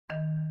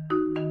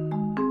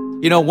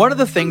You know, one of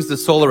the things the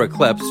solar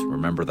eclipse,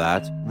 remember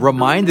that,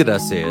 reminded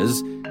us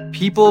is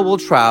people will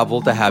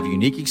travel to have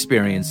unique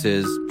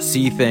experiences,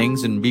 see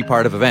things, and be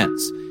part of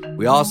events.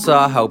 We all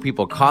saw how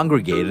people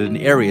congregated in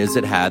areas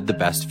that had the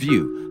best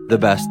view, the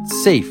best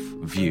safe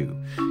view.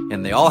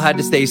 And they all had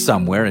to stay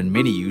somewhere, and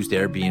many used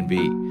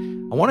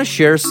Airbnb. I want to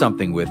share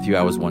something with you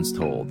I was once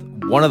told.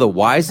 One of the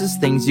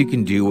wisest things you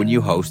can do when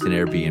you host an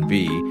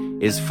Airbnb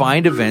is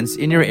find events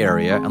in your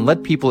area and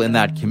let people in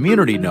that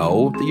community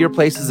know that your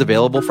place is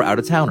available for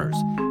out-of-towners.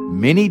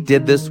 Many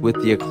did this with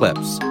the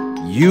eclipse.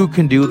 You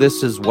can do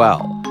this as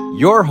well.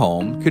 Your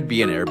home could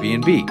be an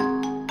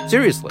Airbnb.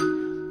 Seriously.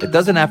 It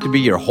doesn't have to be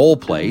your whole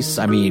place.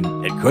 I mean,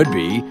 it could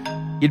be.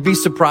 You'd be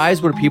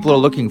surprised what people are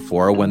looking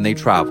for when they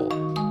travel.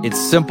 It's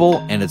simple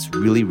and it's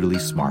really, really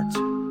smart.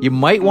 You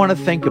might want to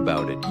think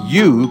about it.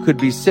 You could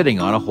be sitting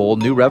on a whole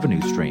new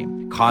revenue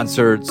stream.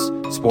 Concerts,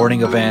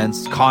 sporting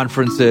events,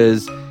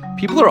 conferences.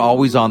 People are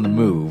always on the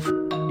move.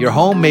 Your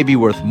home may be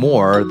worth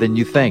more than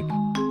you think.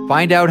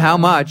 Find out how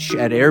much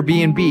at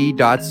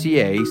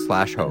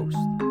airbnb.ca/host.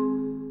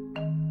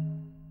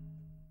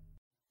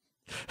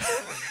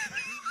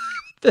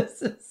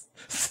 This is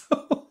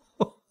so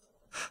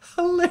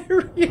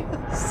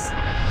hilarious.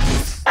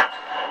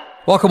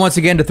 Welcome once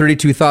again to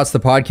 32 Thoughts, the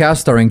podcast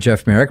starring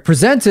Jeff Merrick,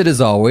 presented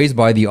as always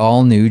by the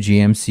all-new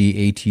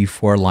GMC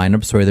AT4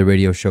 lineup. Sorry, the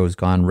radio show has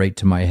gone right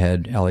to my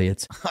head,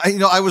 Elliot.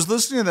 I was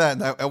listening to that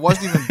and I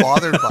wasn't even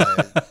bothered by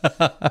it.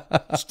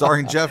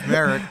 Starring Jeff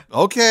Merrick.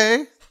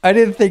 Okay. I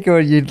didn't think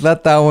you'd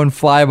let that one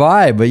fly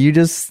by, but you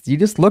just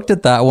looked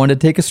at that one to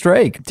take a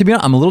strike. To be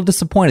honest, I'm a little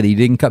disappointed that you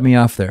didn't cut me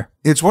off there.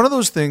 It's one of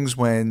those things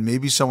when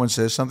maybe someone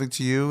says something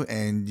to you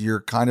and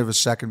you're kind of a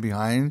second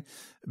behind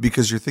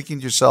because you're thinking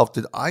to yourself,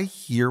 did I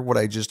hear what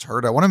I just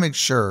heard? I want to make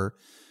sure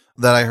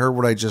that I heard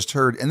what I just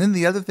heard. And then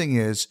the other thing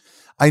is,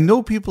 I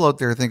know people out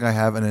there think I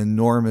have an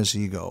enormous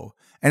ego.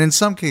 And in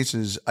some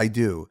cases I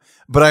do,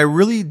 but I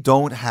really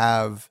don't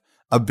have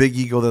a big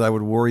ego that I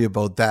would worry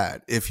about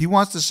that. If he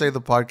wants to say the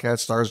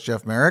podcast stars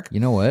Jeff Merrick, you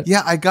know what?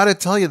 Yeah, I got to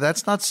tell you,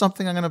 that's not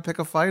something I'm going to pick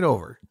a fight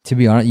over. To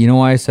be honest, you know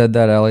why I said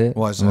that, Elliot?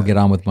 Why is that? We'll get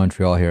on with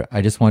Montreal here. I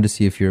just wanted to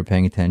see if you were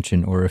paying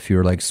attention or if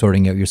you're like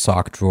sorting out your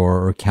sock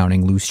drawer or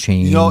counting loose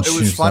change. You know, it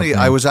was funny.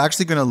 I was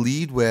actually going to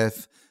lead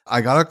with,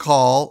 I got a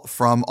call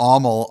from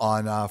Amal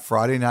on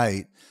Friday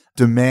night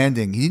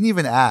demanding, he didn't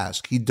even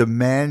ask, he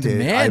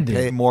demanded I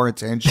pay more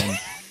attention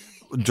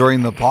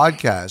during the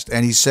podcast.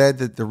 And he said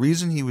that the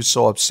reason he was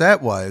so upset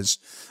was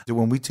that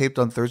when we taped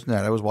on Thursday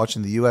night, I was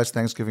watching the U.S.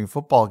 Thanksgiving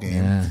football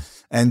game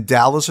and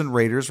Dallas and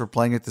Raiders were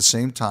playing at the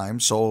same time.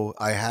 So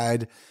I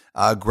had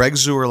Greg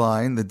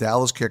Zuerlein, the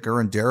Dallas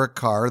kicker, and Derek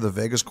Carr, the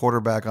Vegas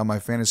quarterback on my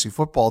fantasy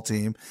football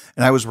team.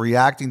 And I was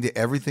reacting to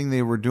everything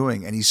they were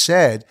doing. And he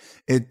said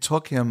it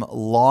took him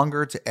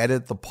longer to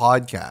edit the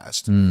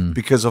podcast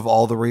because of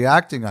all the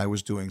reacting I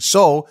was doing.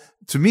 So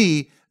to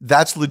me,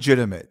 that's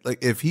legitimate.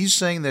 Like if he's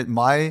saying that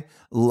my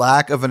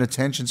lack of an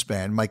attention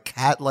span, my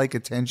cat-like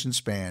attention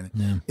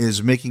span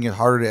is making it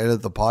harder to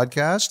edit the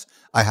podcast,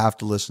 I have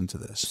to listen to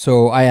this.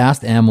 So I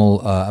asked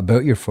Amal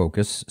about your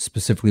focus,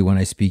 specifically when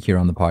I speak here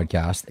on the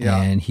podcast.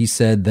 And he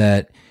said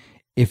that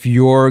if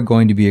you're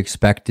going to be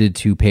expected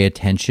to pay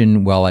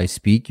attention while I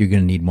speak, you're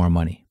going to need more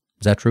money.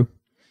 Is that true?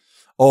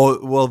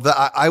 Oh, well,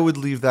 I would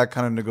leave that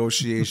kind of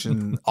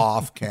negotiation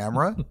off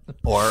camera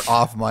or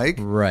off mic.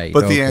 Right.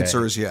 But the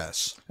answer is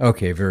yes.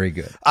 Okay, very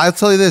good. I'll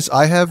tell you this.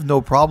 I have no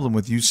problem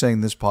with you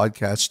saying this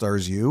podcast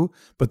stars you,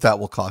 but that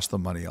will cost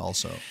them money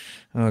also.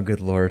 Oh,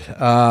 good Lord.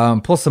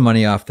 Pull some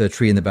money off the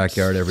tree in the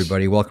backyard,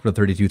 everybody. Welcome to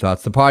 32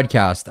 Thoughts, the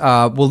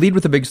podcast. We'll lead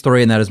with a big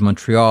story, and that is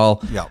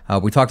Montreal. Yeah.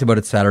 We talked about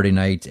it Saturday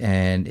night,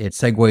 and it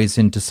segues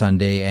into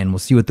Sunday, and we'll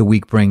see what the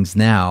week brings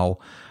now.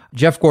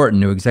 Jeff Gorton,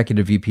 new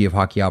Executive VP of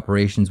Hockey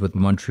Operations with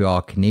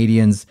Montreal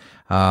Canadiens.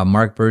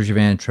 Mark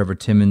Bergevin, Trevor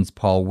Timmins,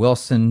 Paul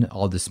Wilson,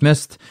 all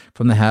dismissed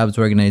from the Habs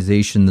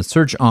organization. The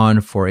search on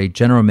for a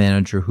general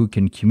manager who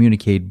can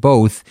communicate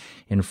both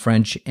in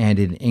French and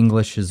in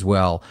English as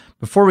well.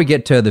 Before we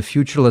get to the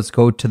future, let's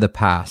go to the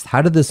past.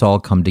 How did this all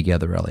come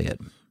together,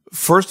 Elliot?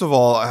 First of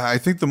all, I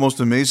think the most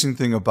amazing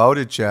thing about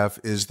it, Jeff,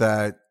 is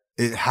that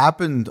it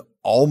happened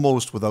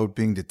almost without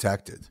being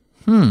detected.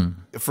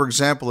 For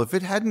example, if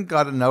it hadn't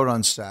gotten out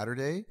on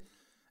Saturday,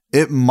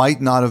 it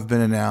might not have been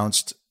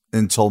announced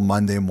until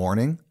Monday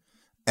morning.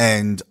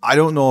 And I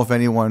don't know if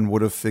anyone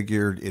would have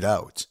figured it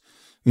out.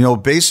 You know,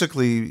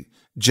 basically,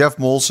 Jeff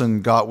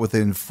Molson got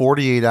within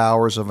 48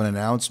 hours of an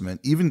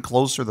announcement, even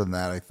closer than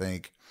that, I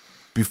think,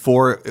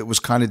 before it was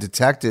kind of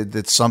detected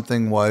that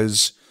something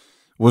was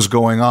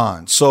going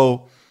on.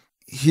 So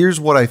here's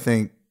what I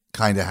think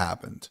kind of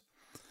happened.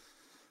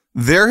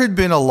 There had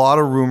been a lot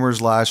of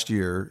rumors last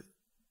year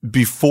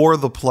before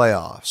the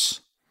playoffs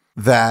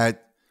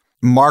that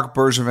Mark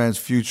Bergevin's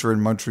future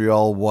in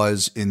Montreal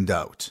was in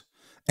doubt.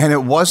 And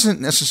it wasn't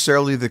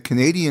necessarily the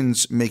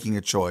Canadiens making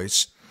a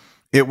choice.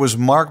 It was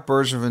Mark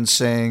Bergevin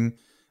saying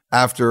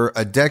after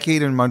a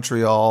decade in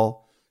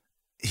Montreal,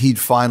 he'd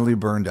finally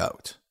burned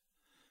out.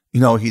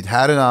 You know, he'd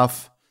had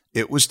enough.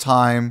 It was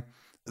time.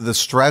 The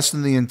stress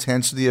and the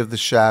intensity of the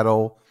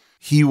shadow.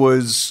 He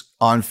was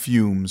on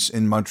fumes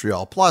in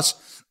Montreal.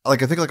 Plus, I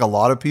think like a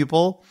lot of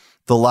people,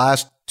 the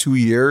last 2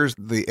 years,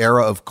 the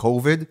era of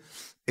COVID,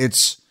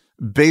 it's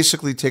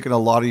basically taken a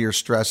lot of your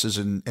stresses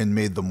and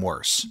made them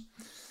worse.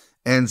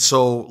 And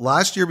so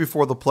last year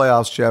before the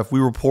playoffs, Jeff, we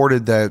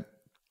reported that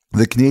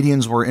the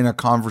Canadiens were in a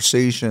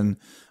conversation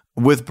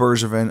with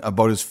Bergevin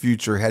about his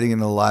future heading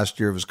into the last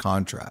year of his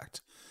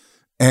contract.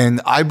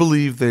 And I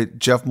believe that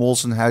Jeff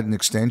Molson had an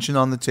extension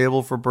on the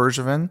table for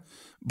Bergevin,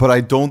 but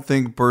I don't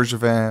think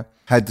Bergevin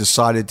had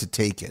decided to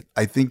take it.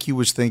 I think he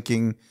was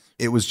thinking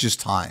it was just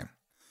time.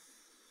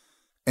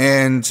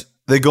 And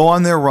they go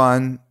on their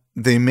run,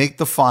 they make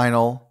the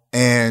final,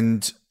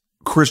 and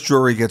Chris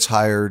Drury gets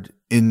hired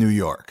in New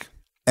York.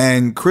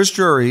 And Chris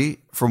Drury,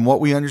 from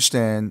what we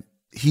understand,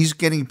 he's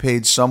getting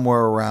paid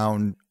somewhere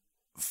around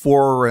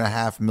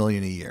 $4.5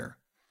 million a year.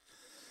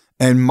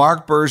 And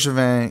Marc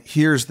Bergevin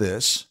hears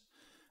this,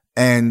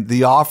 and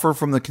the offer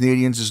from the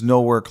Canadiens is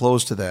nowhere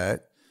close to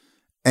that.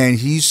 And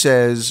he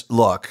says,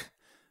 look,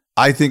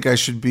 I think I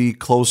should be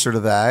closer to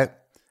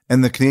that.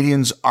 And the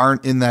Canadiens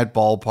aren't in that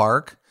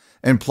ballpark.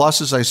 And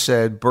plus, as I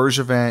said,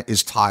 Bergevin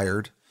is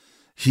tired.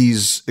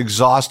 He's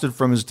exhausted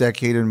from his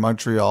decade in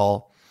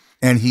Montreal.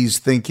 And he's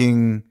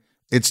thinking,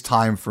 it's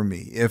time for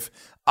me. If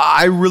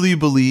I really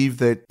believe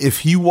that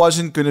if he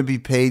wasn't going to be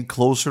paid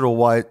closer to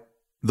what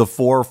the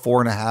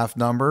 4.5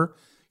 number,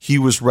 he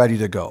was ready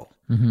to go.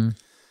 Mm-hmm.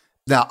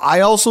 Now, I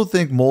also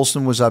think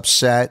Molson was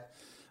upset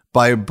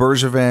by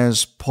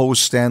Bergevin's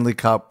post-Stanley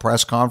Cup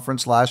press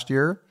conference last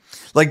year.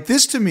 Like,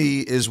 this to me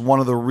is one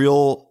of the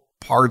real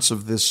parts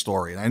of this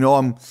story. And I know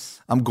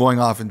I'm going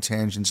off in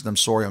tangents, and I'm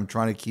sorry, I'm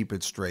trying to keep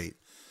it straight.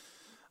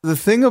 The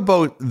thing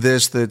about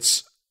this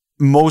that's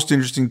most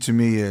interesting to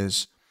me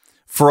is,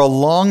 for a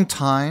long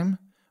time,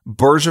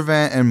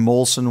 Bergevin and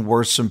Molson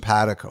were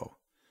simpatico.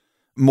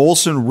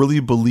 Molson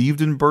really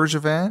believed in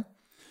Bergevin.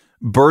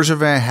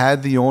 Bergevin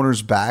had the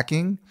owner's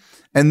backing.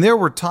 And there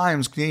were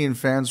times Canadian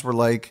fans were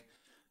like,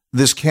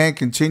 this can't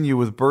continue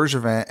with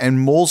Bergevin.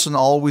 And Molson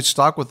always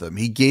stuck with him.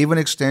 He gave him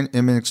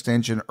an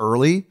extension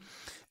early,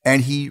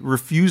 and he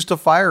refused to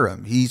fire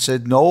him. He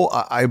said, no,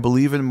 I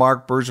believe in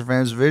Marc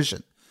Bergevin's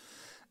vision.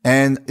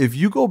 And if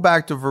you go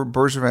back to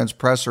Bergevin's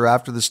presser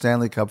after the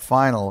Stanley Cup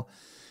final,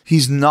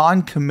 he's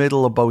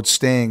non-committal about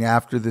staying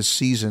after this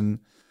season,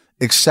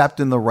 except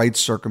in the right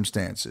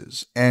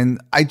circumstances. And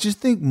I just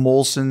think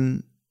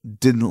Molson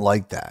didn't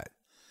like that.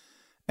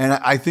 And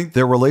I think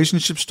their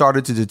relationship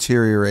started to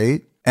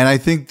deteriorate. And I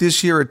think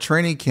this year at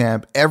training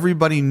camp,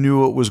 everybody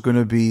knew it was going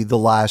to be the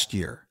last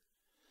year.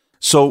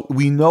 So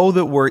we know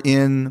that we're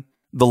in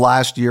the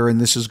last year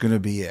and this is going to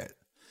be it.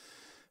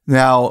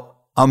 Now,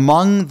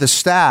 among the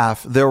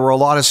staff, there were a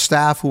lot of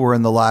staff who were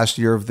in the last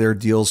year of their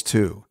deals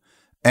too.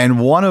 And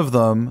one of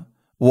them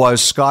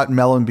was Scott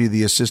Mellanby,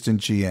 the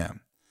assistant GM.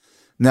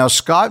 Now,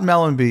 Scott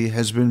Mellanby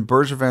has been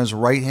Bergevin's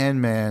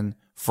right-hand man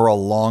for a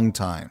long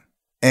time.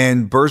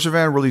 And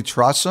Bergevin really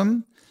trusts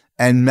him.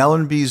 And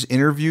Mellanby's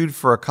interviewed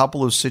for a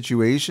couple of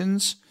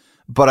situations.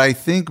 But I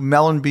think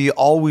Mellanby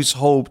always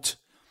hoped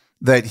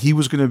that he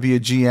was going to be a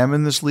GM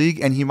in this league.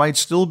 And he might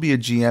still be a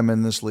GM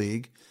in this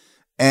league.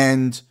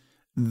 And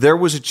there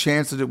was a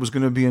chance that it was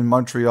going to be in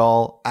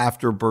Montreal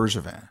after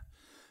Bergevin.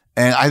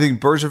 And I think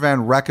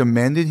Bergevin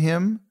recommended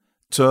him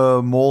to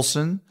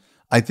Molson.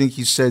 I think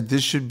he said,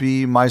 this should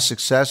be my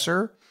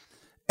successor.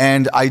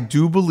 And I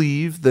do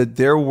believe that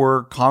there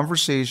were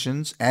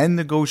conversations and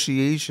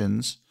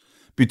negotiations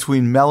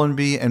between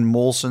Mellanby and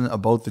Molson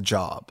about the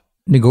job.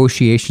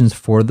 Negotiations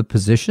for the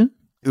position?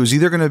 It was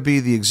either going to be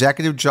the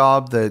executive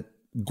job that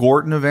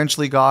Gorton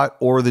eventually got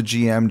or the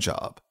GM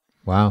job.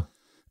 Wow.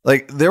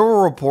 Like, there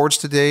were reports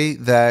today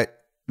that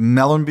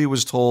Mellanby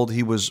was told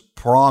he was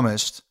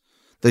promised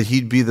that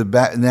he'd be the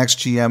next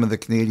GM of the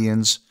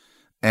Canadiens,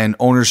 and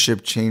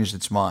ownership changed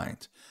its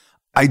mind.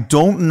 I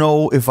don't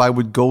know if I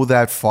would go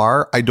that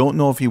far. I don't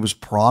know if he was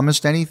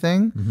promised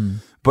anything,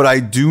 but I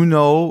do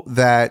know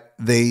that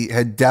they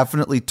had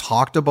definitely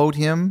talked about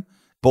him,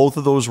 both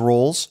of those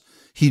roles.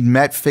 He'd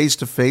met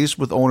face-to-face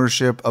with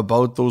ownership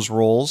about those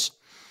roles.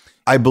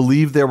 I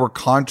believe there were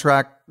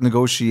contract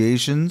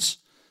negotiations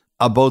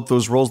about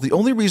those roles. The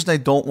only reason I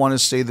don't want to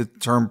say the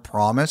term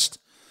promised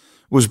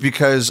was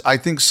because I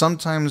think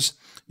sometimes,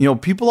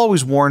 people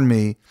always warn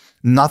me,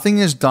 nothing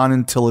is done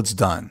until it's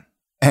done.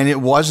 And it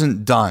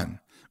wasn't done.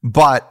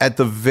 But at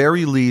the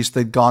very least,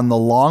 they'd gone the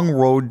long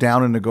road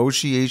down a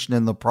negotiation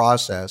in the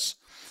process,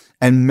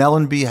 and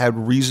Mellanby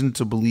had reason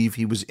to believe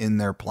he was in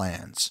their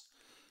plans.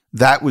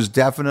 That was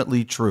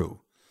definitely true.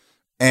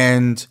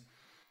 And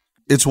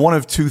it's one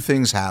of two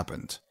things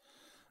happened.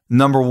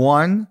 Number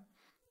one,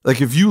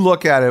 if you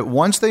look at it,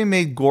 once they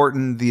made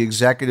Gorton the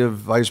executive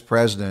vice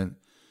president,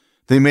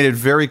 they made it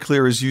very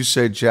clear, as you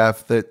said,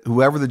 Jeff, that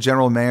whoever the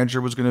general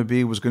manager was going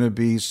to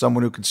be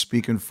someone who could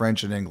speak in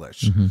French and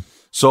English. Mm-hmm.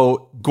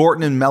 So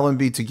Gorton and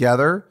Mellanby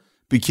together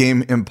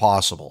became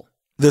impossible.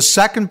 The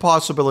second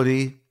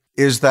possibility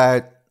is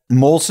that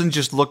Molson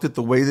just looked at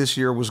the way this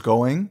year was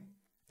going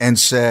and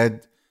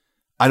said,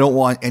 I don't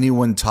want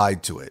anyone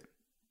tied to it.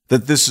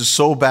 That this is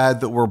so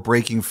bad that we're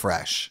breaking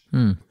fresh.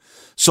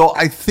 So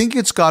I think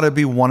it's got to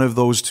be one of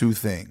those two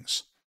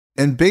things.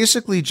 And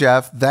basically,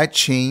 Jeff, that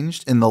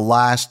changed in the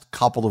last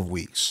couple of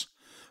weeks.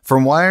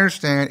 From what I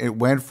understand, it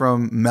went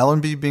from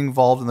Mellanby being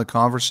involved in the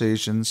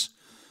conversations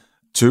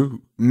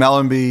to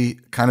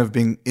Mellanby kind of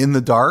being in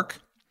the dark.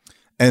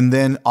 And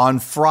then on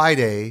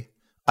Friday,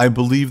 I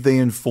believe they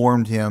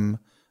informed him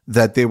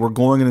that they were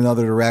going in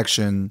another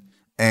direction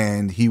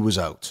and he was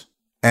out.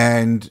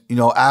 And,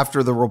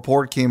 after the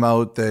report came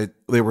out that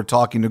they were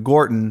talking to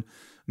Gorton,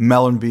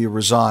 Mellanby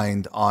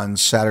resigned on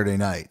Saturday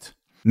night.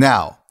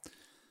 Now,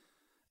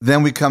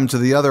 then we come to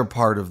the other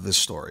part of this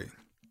story.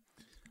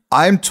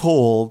 I'm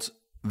told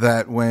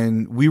that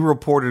when we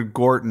reported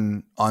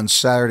Gorton on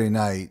Saturday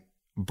night,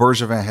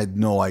 Bergevin had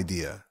no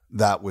idea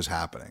that was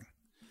happening,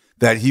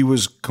 that he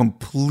was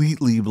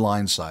completely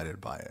blindsided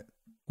by it.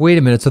 Wait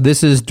a minute. So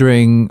this is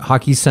during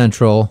Hockey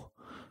Central,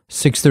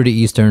 6:30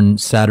 Eastern,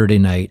 Saturday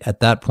night.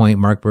 At that point,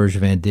 Marc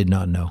Bergevin did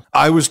not know.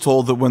 I was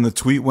told that when the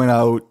tweet went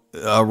out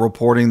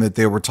reporting that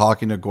they were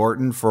talking to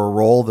Gorton for a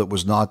role that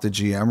was not the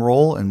GM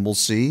role, and we'll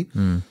see,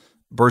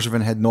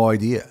 Bergevin had no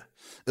idea.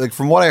 Like,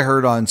 from what I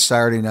heard on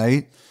Saturday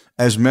night,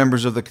 as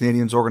members of the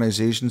Canadiens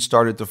organization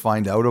started to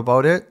find out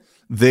about it,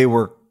 they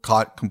were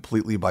caught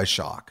completely by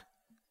shock.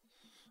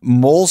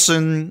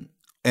 Molson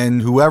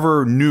and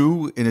whoever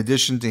knew in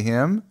addition to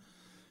him,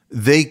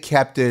 they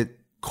kept it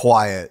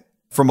quiet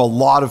from a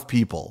lot of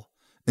people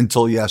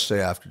until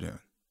yesterday afternoon.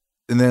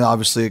 And then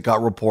obviously it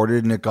got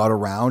reported and it got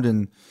around,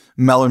 and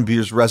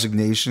Mellanby's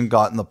resignation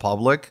got in the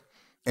public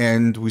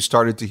and we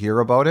started to hear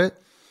about it.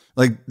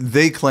 Like,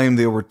 they claim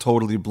they were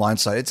totally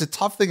blindsided. It's a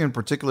tough thing in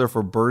particular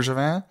for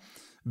Bergevin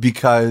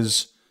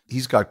because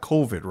he's got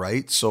COVID,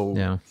 right? So,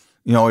 Yeah.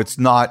 It's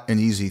not an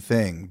easy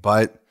thing,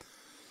 but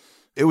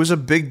it was a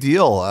big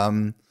deal.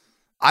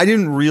 I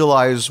didn't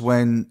realize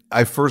when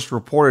I first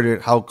reported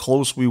it how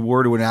close we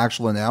were to an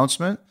actual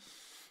announcement,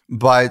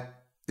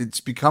 but it's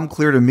become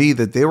clear to me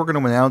that they were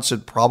going to announce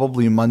it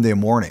probably Monday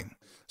morning.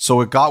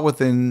 So it got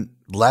within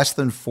less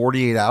than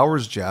 48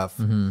 hours, Jeff,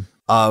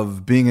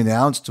 of being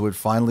announced to it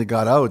finally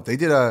got out. They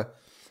did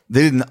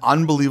an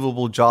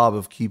unbelievable job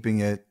of keeping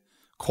it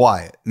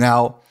quiet.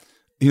 Now,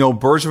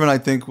 Bergevin, I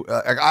think,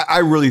 I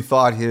really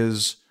thought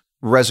his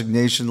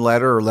resignation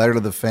letter or letter to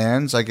the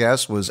fans, I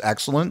guess, was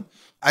excellent.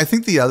 I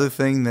think the other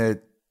thing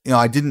that,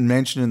 I didn't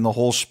mention in the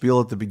whole spiel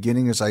at the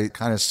beginning as I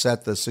kind of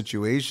set the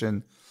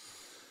situation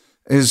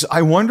is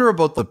I wonder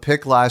about the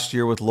pick last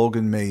year with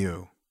Logan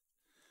Mailloux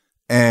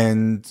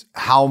and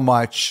how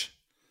much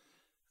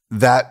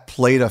that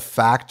played a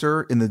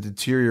factor in the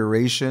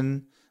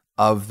deterioration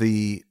of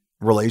the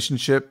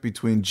relationship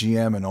between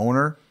GM and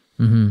owner,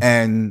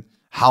 and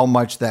how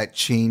much that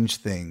changed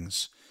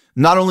things.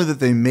 Not only that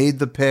they made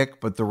the pick,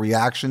 but the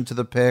reaction to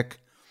the pick,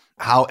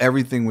 how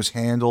everything was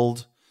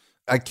handled.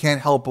 I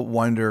can't help but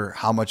wonder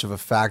how much of a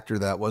factor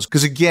that was.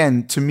 Because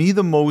again, to me,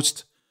 the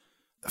most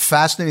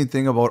fascinating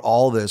thing about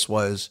all this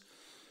was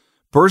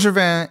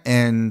Bergevin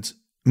and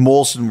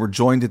Molson were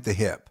joined at the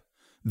hip.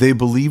 They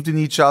believed in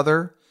each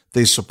other.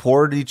 They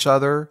supported each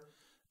other,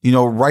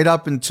 right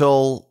up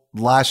until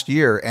last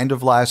year, end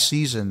of last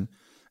season.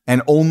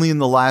 And only in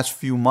the last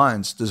few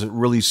months does it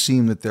really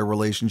seem that their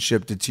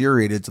relationship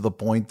deteriorated to the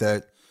point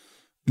that,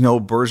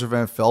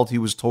 Bergevin felt he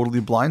was totally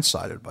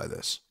blindsided by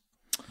this.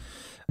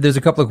 There's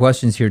a couple of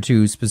questions here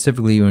too,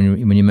 specifically when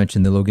you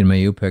mentioned the Logan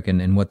Mailloux pick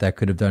and what that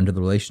could have done to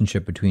the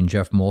relationship between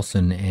Jeff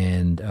Molson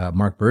and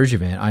Marc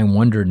Bergevin. I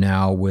wonder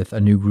now, with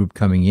a new group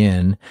coming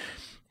in,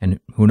 and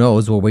who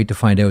knows, we'll wait to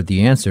find out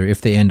the answer,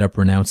 if they end up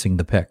renouncing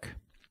the pick.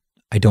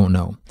 I don't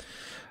know.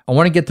 I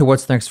want to get to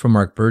what's next for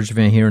Marc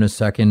Bergevin here in a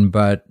second,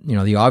 but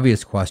the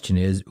obvious question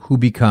is, who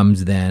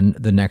becomes then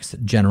the next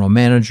general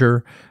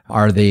manager?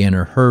 Are they in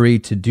a hurry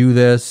to do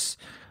this?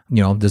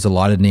 There's a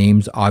lot of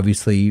names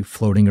obviously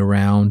floating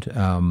around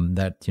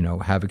that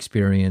have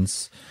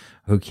experience,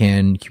 who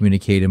can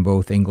communicate in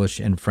both English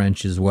and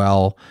French as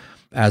well.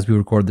 As we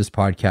record this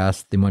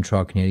podcast, the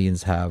Montreal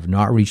Canadiens have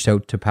not reached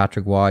out to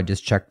Patrick Waugh. I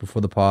just checked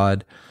before the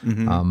pod.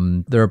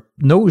 There are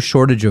no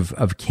shortage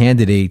of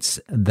candidates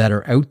that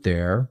are out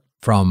there,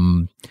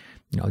 from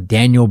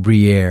Daniel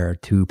Briere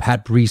to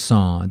Pat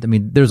Brisson. I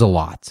mean, there's a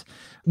lot.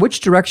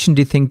 Which direction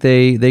do you think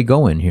they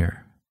go in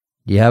here?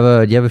 Do you have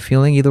a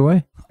feeling either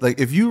way? Like,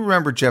 if you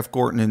remember Jeff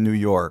Gorton in New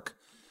York,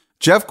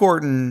 Jeff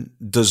Gorton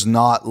does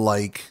not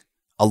like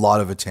a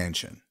lot of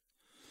attention.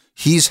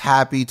 He's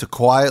happy to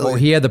quietly. Oh,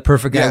 he had the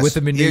perfect guy with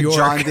him in New York.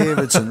 John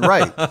Davidson,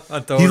 right?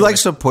 Totally. He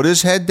likes to put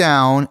his head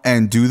down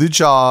and do the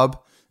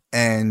job,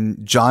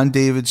 and John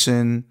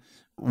Davidson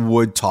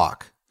would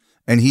talk.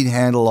 And he'd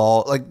handle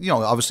all,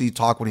 obviously he'd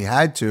talk when he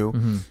had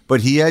to,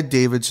 but he had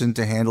Davidson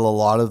to handle a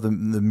lot of the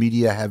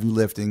media heavy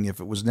lifting if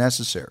it was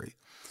necessary.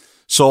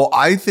 So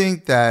I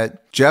think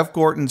that Jeff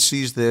Gorton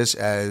sees this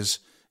as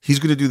he's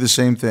going to do the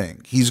same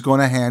thing. He's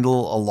going to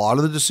handle a lot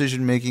of the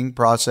decision-making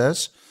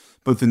process,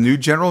 but the new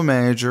general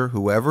manager,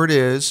 whoever it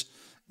is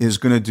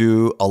going to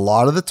do a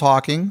lot of the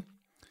talking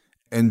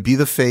and be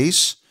the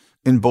face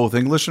in both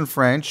English and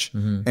French,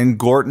 and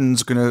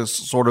Gorton's going to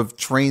sort of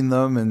train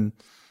them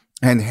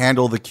and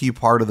handle the key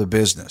part of the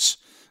business.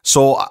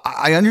 So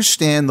I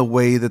understand the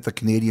way that the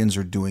Canadians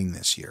are doing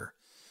this year.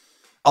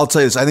 I'll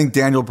tell you this. I think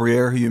Daniel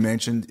Briere, who you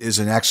mentioned, is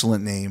an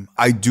excellent name.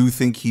 I do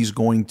think he's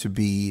going to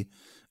be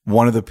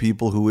one of the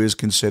people who is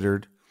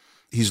considered.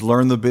 He's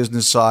learned the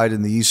business side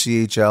in the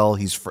ECHL.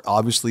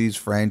 He's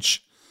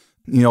French.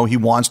 You know, he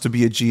wants to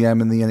be a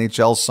GM in the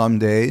NHL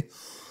someday.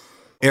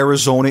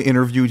 Arizona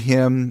interviewed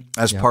him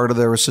as part of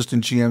their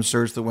assistant GM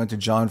search that went to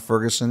John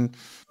Ferguson.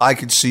 I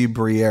could see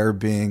Briere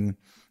being,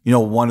 you know,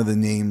 one of the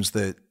names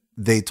that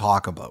they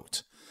talk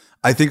about.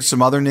 I think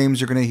some other names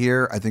you're going to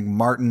hear. I think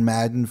Martin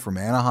Madden from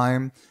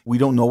Anaheim. We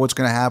don't know what's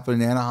going to happen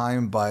in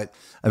Anaheim, but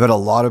I've had a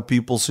lot of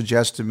people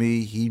suggest to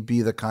me he'd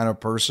be the kind of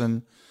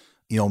person.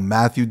 You know,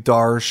 Matthew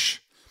Darche,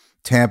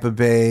 Tampa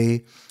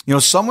Bay. You know,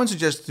 someone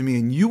suggested to me,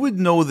 and you would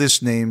know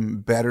this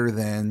name better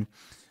than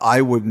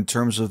I would in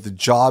terms of the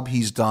job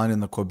he's done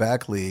in the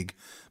Quebec League.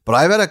 But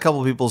I've had a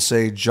couple of people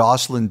say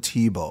Jocelyn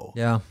Thibault.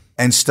 Yeah.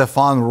 And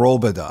Stéphane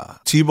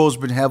Robidas. Thibault's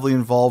been heavily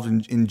involved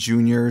in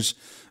juniors.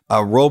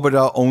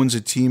 Robidas owns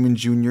a team in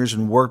juniors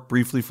and worked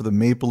briefly for the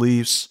Maple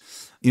Leafs.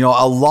 You know,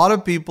 a lot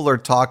of people are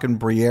talking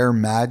Briere,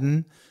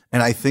 Madden,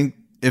 and I think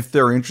if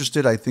they're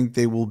interested, I think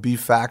they will be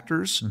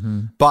factors.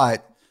 Mm-hmm.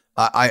 But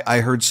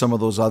I heard some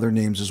of those other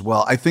names as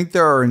well. I think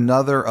there are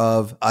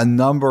a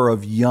number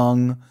of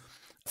young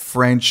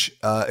French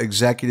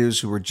executives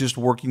who are just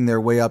working their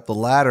way up the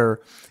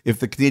ladder. If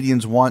the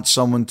Canadians want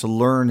someone to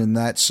learn in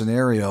that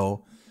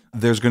scenario,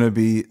 there's going to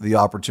be the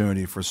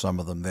opportunity for some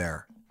of them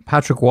there.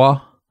 Patrick Roy,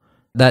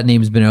 that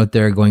name's been out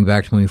there going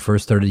back to when we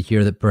first started to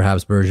hear that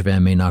perhaps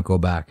Bergevin may not go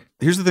back.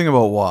 Here's the thing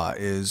about Roy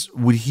is,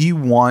 would he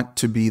want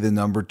to be the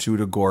number 2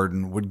 to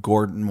Gordon? Would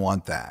Gordon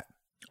want that?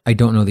 I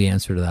don't know the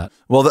answer to that.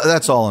 Well,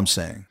 that's all I'm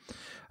saying.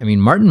 I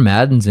mean, Martin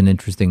Madden's an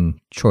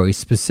interesting choice,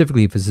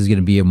 specifically if this is going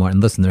to be a more,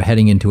 and listen, they're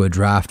heading into a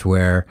draft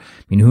where,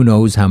 I mean, who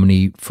knows how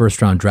many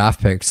first-round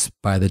draft picks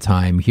by the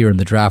time here in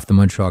the draft the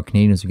Montreal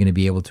Canadiens are going to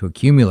be able to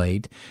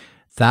accumulate.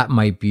 That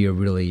might be a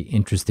really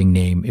interesting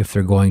name if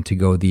they're going to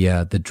go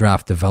the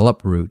draft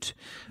develop route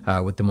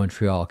with the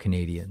Montreal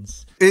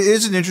Canadiens. It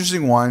is an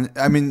interesting one.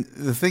 I mean,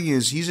 the thing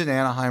is, he's in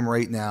Anaheim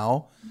right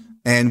now,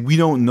 and we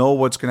don't know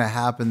what's going to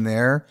happen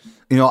there.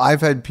 You know,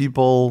 I've had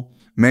people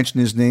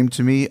mention his name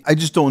to me. I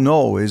just don't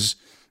know.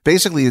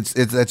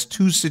 That's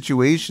two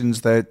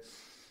situations that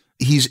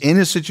he's in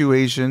a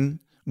situation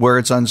where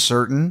it's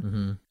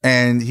uncertain,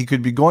 and he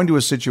could be going to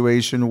a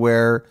situation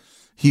where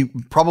he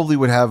probably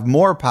would have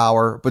more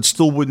power, but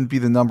still wouldn't be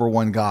the number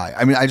one guy.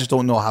 I mean, I just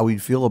don't know how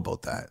he'd feel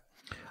about that.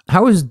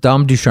 How does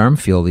Dom Ducharme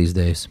feel these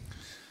days?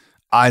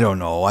 I don't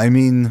know. I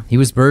mean, he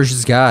was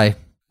Berge's guy.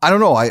 I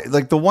don't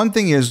know. The one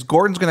thing is,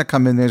 Gordon's going to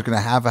come in there, he's going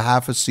to have a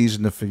half a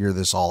season to figure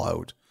this all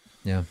out.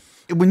 Yeah.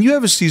 When you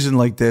have a season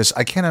like this,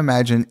 I can't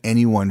imagine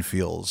anyone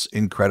feels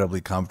incredibly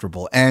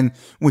comfortable. And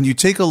when you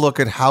take a look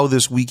at how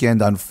this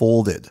weekend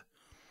unfolded,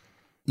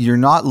 you're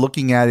not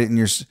looking at it and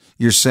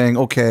you're saying,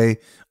 okay,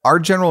 our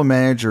general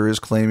manager is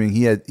claiming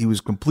he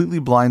was completely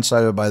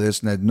blindsided by this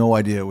and had no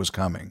idea it was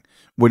coming.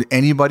 Would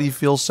anybody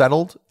feel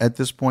settled at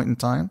this point in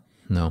time?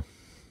 No.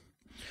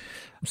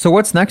 So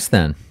what's next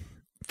then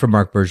for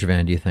Marc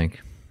Bergevin, do you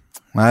think?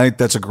 I think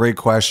that's a great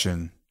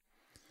question.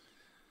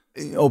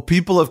 You know,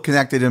 people have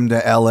connected him to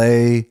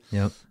LA.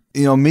 Yep.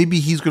 You know, maybe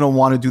he's going to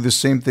want to do the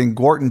same thing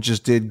Gorton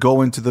just did,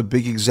 go into the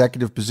big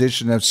executive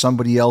position, have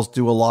somebody else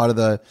do a lot of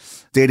the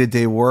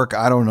day-to-day work.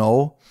 I don't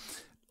know.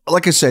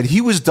 Like I said,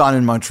 he was done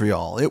in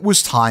Montreal. It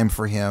was time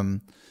for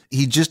him.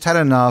 He just had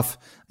enough.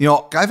 You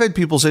know, I've had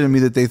people say to me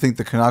that they think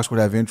the Canucks would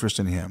have interest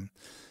in him.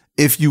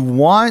 If you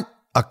want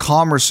a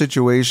calmer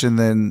situation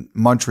than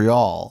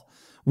Montreal,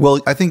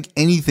 well, I think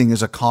anything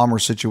is a calmer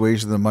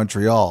situation than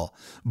Montreal,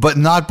 but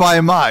not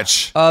by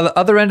much. The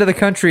other end of the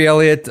country,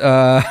 Elliot.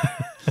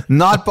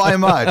 Not by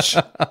much.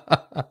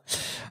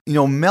 You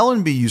know,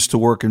 Mellenby used to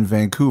work in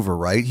Vancouver,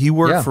 right? He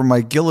worked for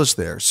Mike Gillis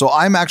there. So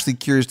I'm actually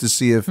curious to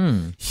see if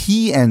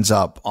he ends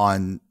up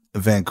on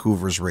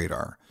Vancouver's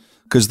radar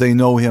because they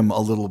know him a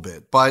little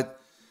bit. But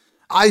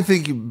I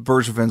think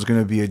Bergevin's going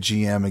to be a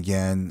GM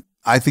again.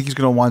 I think he's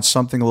going to want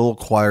something a little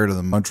quieter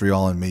than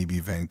Montreal and maybe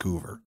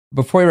Vancouver.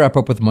 Before we wrap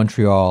up with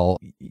Montreal,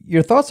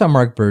 your thoughts on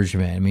Marc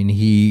Bergevin? I mean,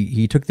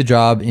 he took the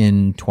job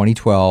in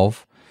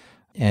 2012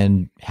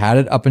 and had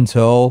it up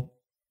until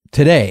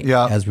today,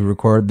 as we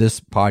record this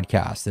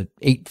podcast at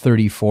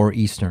 8:34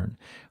 Eastern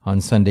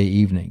on Sunday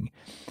evening.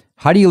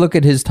 How do you look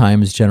at his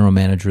time as general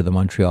manager of the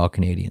Montreal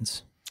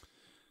Canadiens?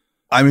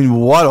 I mean,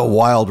 what a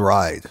wild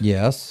ride.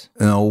 Yes.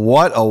 You know,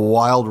 what a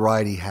wild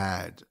ride he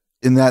had.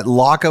 In that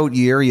lockout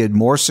year, he had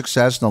more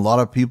success than a lot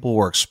of people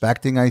were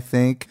expecting, I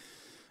think.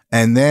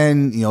 And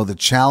then, you know, the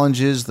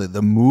challenges,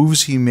 the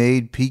moves he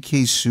made,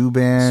 PK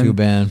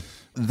Subban.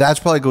 That's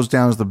probably goes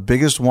down as the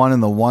biggest one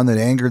and the one that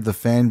angered the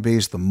fan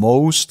base the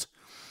most.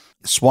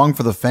 Swung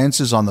for the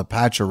fences on the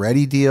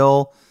Pacioretty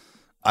deal.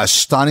 A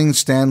stunning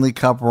Stanley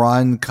Cup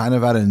run kind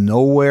of out of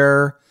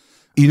nowhere.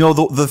 You know,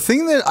 the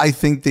thing that I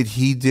think that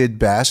he did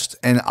best,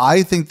 and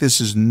I think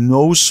this is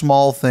no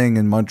small thing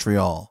in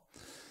Montreal,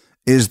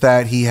 is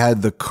that he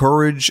had the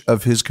courage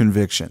of his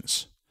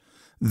convictions.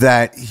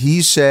 that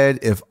he said,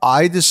 if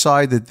I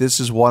decide that this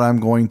is what I'm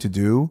going to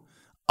do,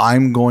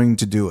 I'm going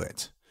to do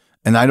it.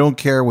 And I don't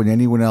care what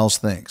anyone else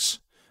thinks.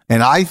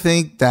 And I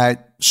think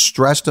that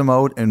stressed him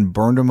out and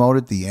burned him out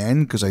at the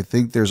end, because I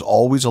think there's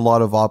always a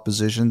lot of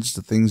oppositions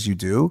to things you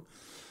do.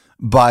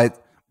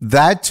 But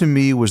that to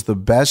me was the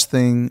best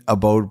thing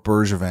about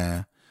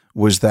Bergevin,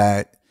 was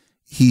that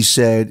he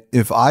said,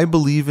 if I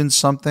believe in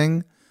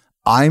something,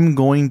 I'm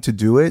going to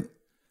do it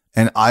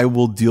and I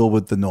will deal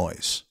with the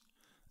noise.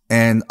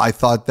 And I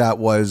thought that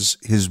was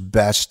his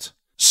best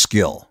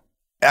skill.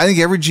 I think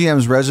every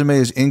GM's resume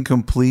is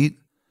incomplete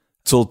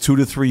till 2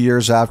 to 3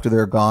 years after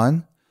they're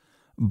gone.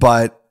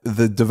 But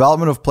the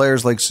development of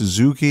players like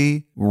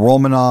Suzuki,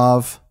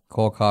 Romanov,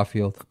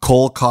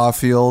 Cole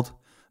Caulfield,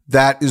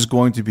 that is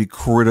going to be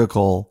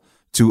critical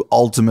to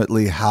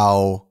ultimately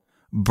how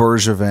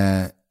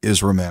Bergevin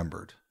is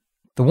remembered.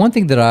 The one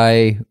thing that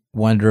I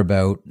wonder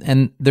about,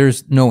 and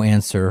there's no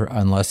answer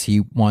unless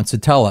he wants to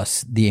tell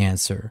us the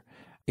answer.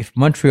 If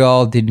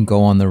Montreal didn't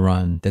go on the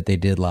run that they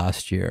did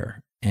last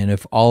year, and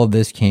if all of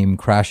this came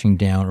crashing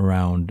down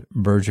around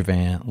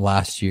Bergevin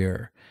last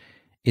year,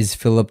 is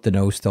Phillip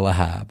Danault still a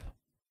Hab?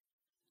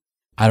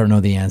 I don't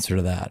know the answer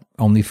to that.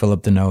 Only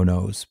Phillip Danault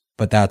knows.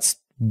 But that's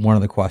one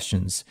of the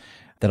questions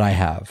that I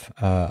have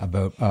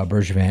about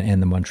Bergevin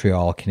and the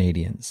Montreal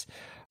Canadiens.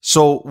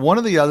 So one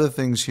of the other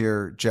things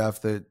here,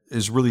 Jeff, that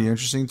is really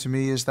interesting to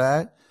me is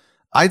that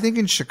I think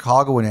in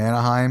Chicago and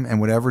Anaheim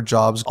and whatever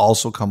jobs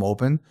also come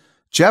open,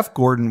 Jeff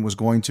Gordon was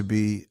going to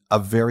be a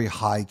very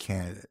high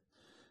candidate.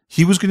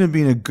 He was going to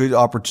be in a good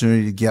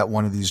opportunity to get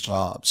one of these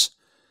jobs.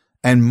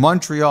 And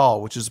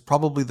Montreal, which is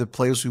probably the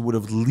place we would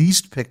have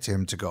least picked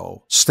him to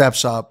go,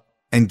 steps up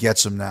and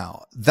gets him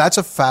now. That's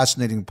a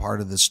fascinating part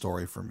of this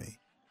story for me.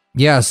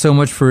 Yeah, so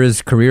much for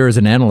his career as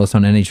an analyst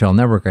on NHL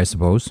Network, I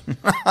suppose.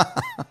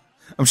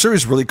 I'm sure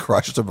he's really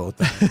crushed about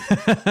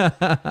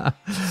that.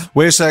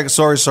 Wait a second.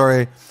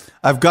 Sorry.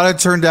 I've got to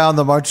turn down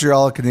the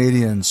Montreal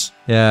Canadiens.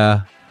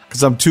 Yeah.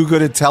 Because I'm too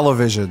good at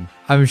television.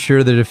 I'm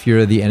sure that if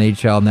you're the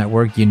NHL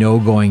Network, you know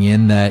going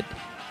in that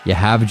you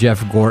have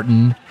Jeff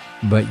Gorton,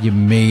 but you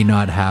may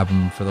not have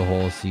him for the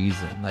whole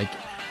season. Like,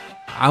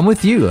 I'm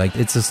with you. Like,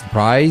 it's a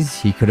surprise.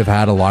 He could have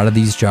had a lot of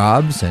these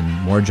jobs and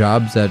more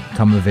jobs that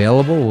come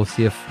available. We'll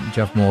see if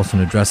Jeff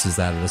Molson addresses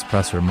that at his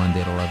presser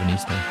Monday at 11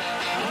 Eastern.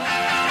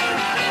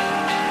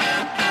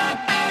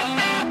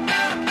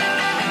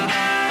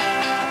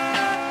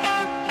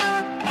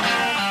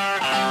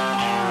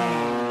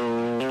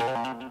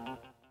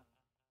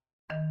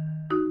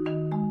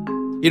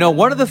 You know,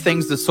 one of the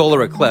things the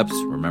solar eclipse,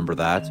 remember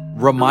that,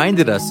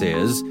 reminded us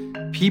is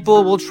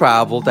people will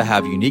travel to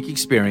have unique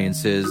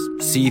experiences,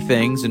 see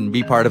things, and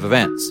be part of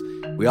events.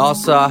 We all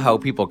saw how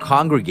people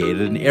congregated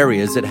in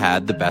areas that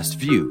had the best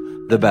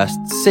view, the best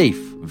safe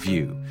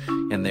view.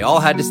 And they all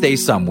had to stay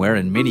somewhere,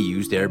 and many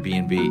used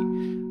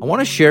Airbnb. I want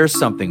to share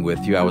something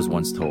with you I was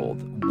once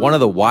told. One of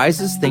the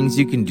wisest things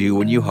you can do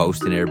when you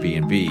host an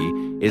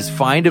Airbnb is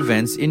find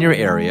events in your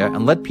area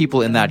and let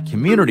people in that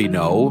community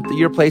know that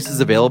your place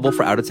is available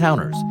for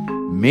out-of-towners.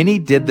 Many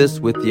did this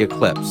with the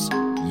eclipse.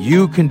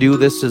 You can do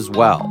this as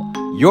well.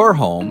 Your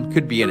home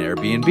could be an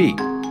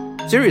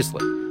Airbnb.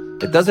 Seriously,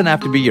 it doesn't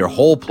have to be your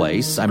whole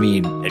place. I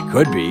mean, it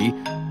could be.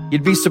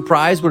 You'd be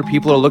surprised what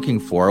people are looking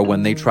for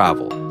when they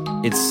travel.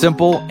 It's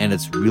simple and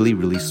it's really,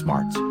 really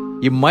smart.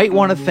 You might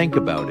want to think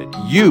about it.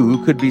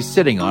 You could be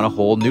sitting on a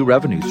whole new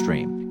revenue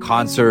stream.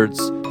 Concerts,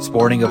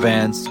 sporting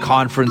events,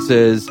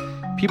 conferences.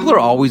 People are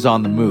always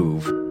on the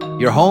move.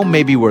 Your home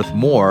may be worth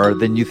more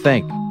than you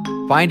think.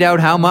 Find out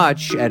how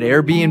much at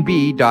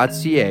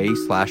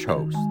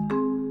airbnb.ca/host.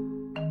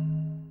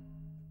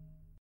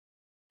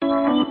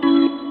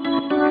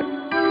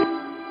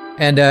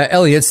 And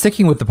Elliot,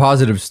 sticking with the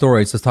positive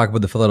stories, let's talk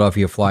about the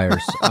Philadelphia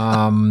Flyers.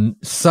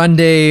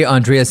 Sunday,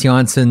 Andreas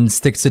Johnsson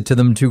sticks it to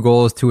them, 2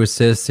 goals, 2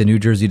 assists, and New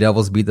Jersey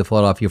Devils beat the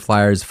Philadelphia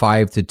Flyers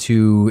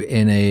 5-2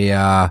 in a,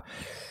 I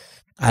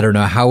don't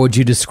know, how would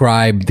you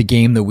describe the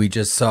game that we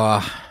just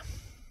saw?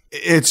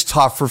 It's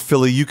tough for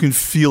Philly. You can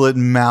feel it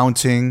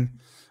mounting.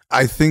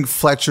 I think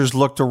Fletcher's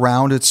looked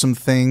around at some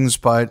things,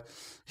 but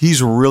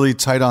he's really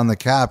tight on the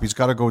cap. He's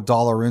got to go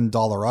dollar in,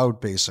 dollar out,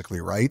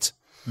 basically, right?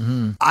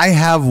 Mm-hmm. I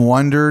have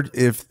wondered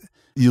if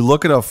you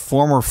look at a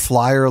former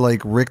Flyer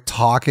like Rick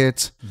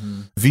Tocchet,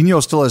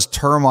 Vigneault still has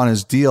term on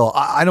his deal.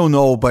 I don't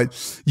know,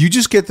 but you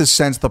just get the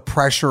sense the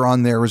pressure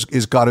on there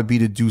is got to be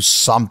to do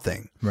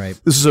something. Right.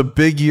 This is a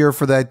big year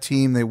for that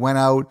team. They went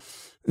out,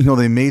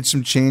 they made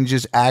some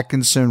changes.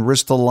 Atkinson,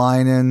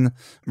 Ristolainen,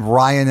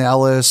 Ryan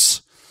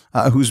Ellis,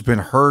 who's been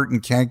hurt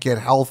and can't get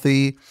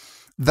healthy.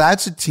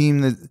 That's a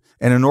team that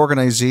and an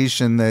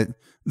organization that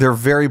they're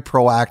very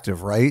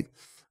proactive, right?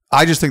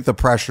 I just think the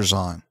pressure's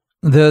on.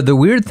 The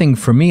weird thing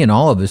for me in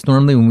all of this,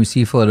 normally when we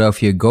see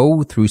Philadelphia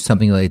go through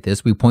something like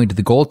this, we point to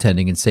the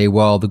goaltending and say,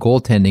 well, the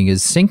goaltending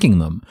is sinking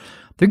them.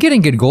 They're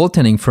getting good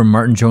goaltending from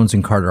Martin Jones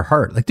and Carter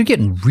Hart. Like, they're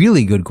getting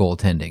really good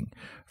goaltending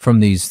from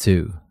these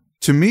two.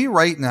 To me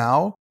right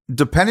now,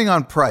 depending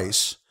on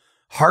price,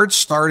 Hart's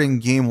starting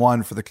game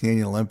 1 for the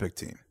Canadian Olympic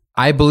team.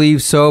 I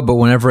believe so, but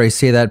whenever I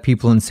say that,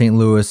 people in St.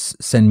 Louis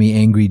send me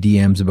angry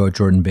DMs about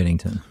Jordan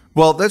Binnington.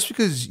 Well, that's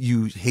because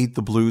you hate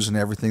the Blues and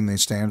everything they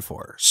stand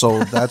for.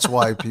 So that's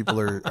why people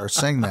are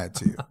saying that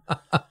to you.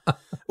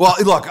 Well,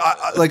 look,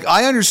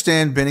 I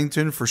understand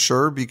Binnington for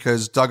sure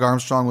because Doug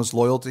Armstrong was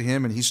loyal to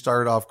him and he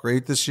started off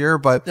great this year.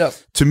 But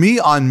to me,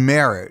 on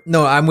merit.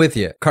 No, I'm with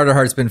you. Carter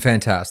Hart's been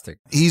fantastic.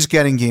 He's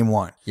getting game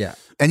one. Yeah.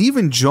 And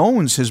even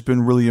Jones has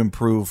been really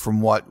improved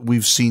from what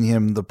we've seen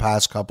him the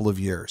past couple of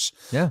years.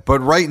 Yeah. But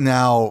right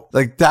now,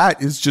 like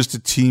that is just a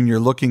team, you're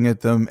looking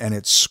at them and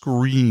it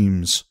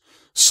screams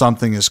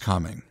something is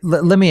coming.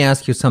 Let me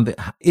ask you something.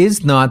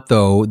 Is not,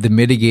 though, the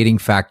mitigating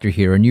factor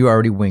here, and you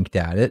already winked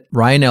at it,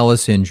 Ryan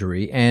Ellis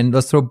injury, and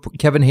let's throw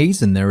Kevin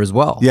Hayes in there as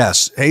well.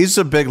 Yes, Hayes is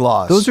a big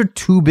loss. Those are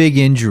two big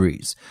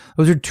injuries.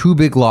 Those are two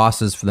big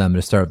losses for them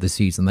to start the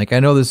season. Like, I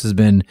know this has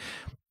been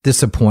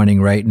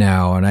disappointing right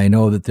now, and I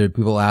know that there are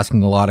people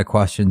asking a lot of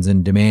questions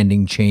and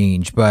demanding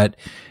change, but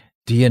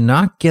do you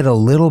not get a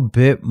little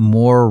bit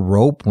more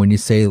rope when you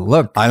say,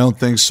 look, I don't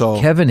think so.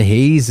 Kevin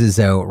Hayes is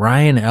out,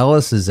 Ryan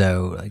Ellis is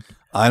out. Like,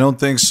 I don't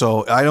think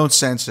so. I don't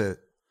sense it.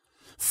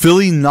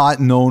 Philly not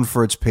known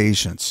for its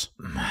patience,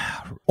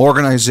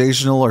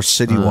 organizational or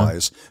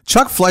city-wise.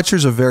 Chuck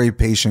Fletcher's a very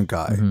patient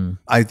guy. Mm-hmm.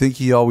 I think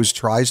he always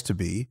tries to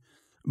be,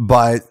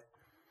 but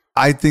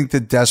I think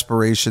the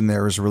desperation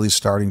there is really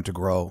starting to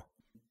grow.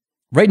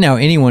 Right now,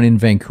 anyone in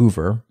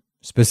Vancouver,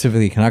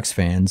 specifically Canucks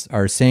fans,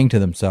 are saying to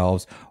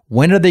themselves,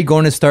 when are they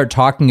going to start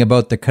talking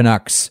about the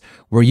Canucks?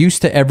 We're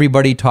used to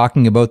everybody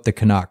talking about the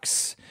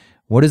Canucks.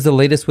 What is the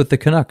latest with the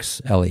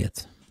Canucks,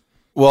 Elliot?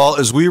 Well,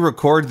 as we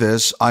record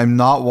this, I'm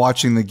not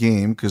watching the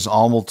game because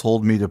Almel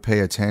told me to pay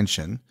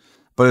attention.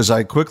 But as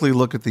I quickly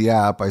look at the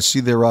app, I see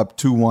they're up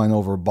 2-1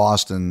 over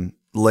Boston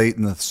late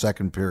in the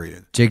second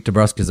period. Jake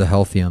DeBrusk is a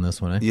healthy on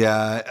this one, eh?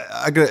 Yeah,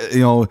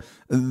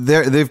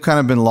 they've kind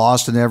of been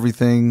lost in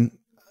everything.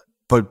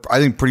 But I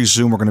think pretty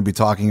soon we're going to be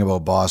talking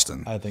about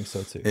Boston. I think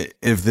so too.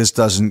 If this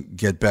doesn't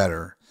get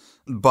better.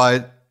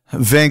 But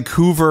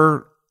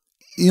Vancouver,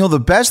 the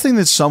best thing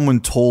that someone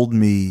told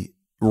me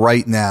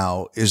right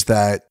now is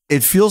that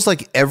it feels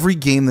like every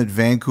game that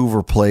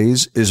Vancouver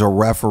plays is a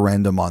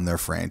referendum on their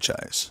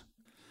franchise.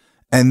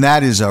 And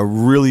that is a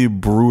really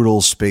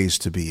brutal space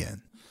to be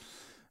in.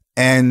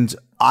 And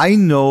I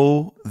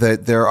know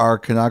that there are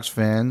Canucks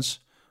fans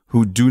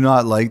who do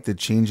not like that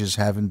changes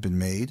haven't been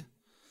made.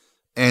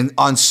 And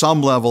on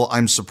some level,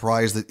 I'm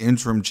surprised that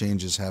interim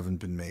changes haven't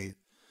been made.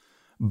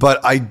 But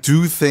I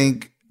do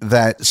think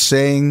that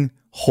saying,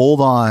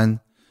 hold on,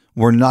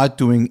 we're not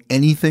doing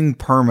anything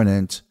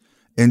permanent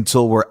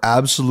until we're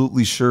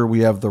absolutely sure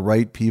we have the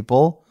right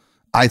people,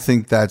 I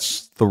think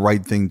that's the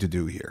right thing to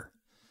do here.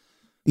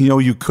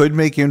 You could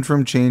make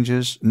interim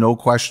changes, no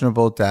question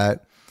about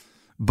that.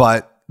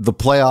 But the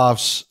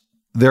playoffs,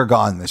 they're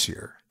gone this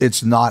year.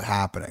 It's not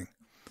happening.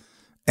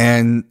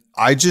 And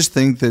I just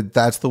think that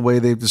that's the way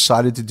they've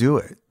decided to do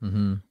it.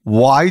 Mm-hmm.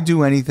 Why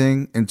do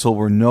anything until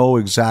we know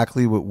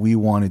exactly what we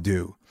want to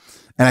do?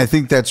 And I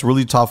think that's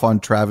really tough on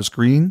Travis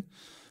Green.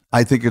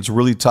 I think it's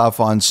really tough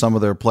on some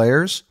of their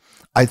players.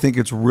 I think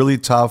it's really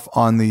tough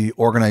on the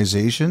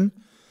organization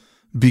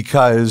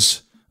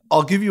because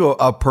I'll give you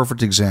a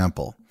perfect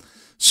example.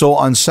 So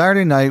on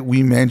Saturday night,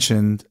 we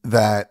mentioned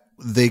that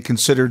they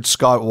considered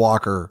Scott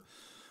Walker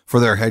for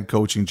their head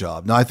coaching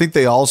job. Now, I think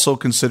they also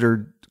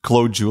considered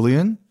Claude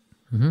Julien.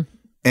 Mm-hmm.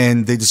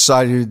 And they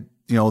decided,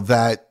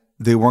 that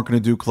they weren't going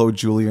to do Claude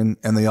Julien.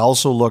 And they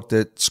also looked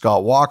at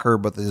Scott Walker,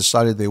 but they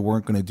decided they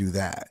weren't going to do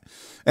that.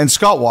 And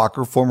Scott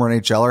Walker, former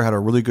NHLer, had a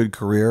really good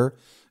career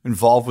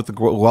involved with the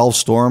Guelph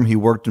Storm. He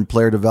worked in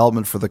player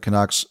development for the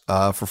Canucks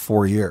for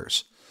 4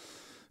 years.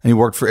 And he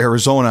worked for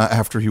Arizona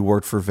after he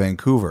worked for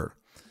Vancouver.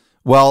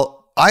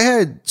 Well, I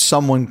had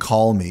someone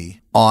call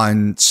me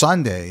on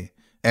Sunday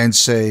and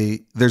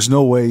say, there's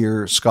no way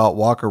your Scott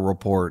Walker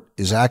report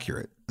is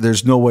accurate.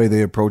 There's no way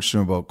they approached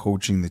him about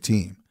coaching the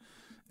team.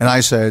 And I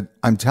said,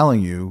 I'm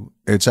telling you,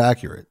 it's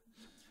accurate.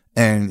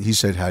 And he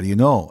said, how do you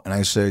know? And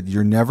I said,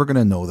 you're never going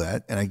to know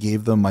that. And I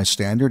gave them my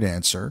standard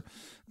answer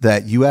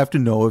that you have to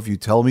know if you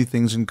tell me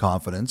things in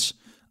confidence,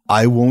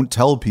 I won't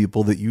tell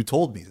people that you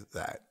told me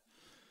that.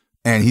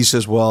 And he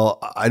says, well,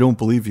 I don't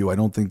believe you. I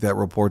don't think that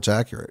report's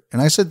accurate.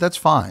 And I said, that's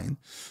fine.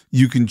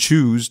 You can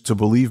choose to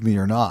believe me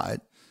or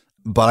not.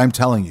 But I'm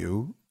telling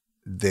you,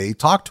 they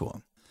talked to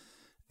him.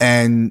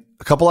 And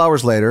a couple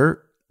hours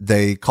later,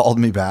 they called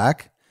me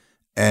back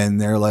and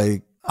they're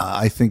like,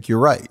 I think you're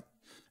right.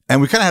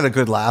 And we kind of had a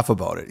good laugh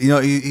about it.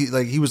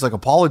 He was like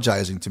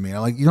apologizing to me. And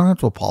I'm like, you don't have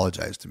to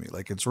apologize to me.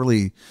 Like, it's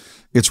really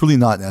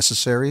not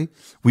necessary.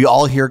 We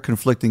all hear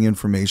conflicting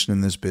information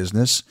in this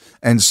business.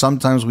 And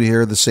sometimes we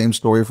hear the same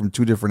story from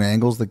two different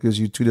angles that gives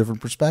you two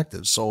different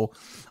perspectives. So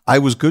I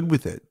was good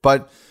with it.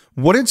 But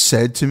what it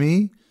said to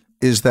me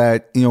is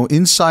that,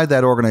 inside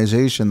that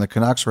organization, the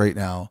Canucks right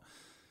now,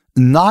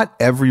 not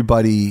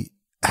everybody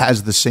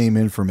has the same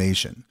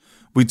information.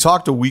 We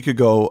talked a week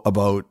ago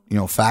about,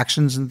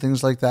 factions and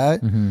things like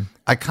that.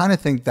 I kind of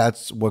think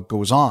that's what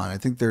goes on. I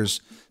think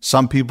there's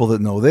some people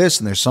that know this,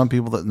 and there's some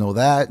people that know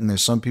that, and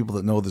there's some people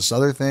that know this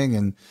other thing.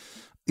 And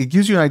it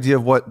gives you an idea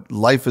of what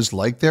life is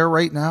like there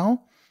right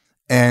now.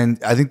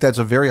 And I think that's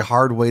a very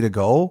hard way to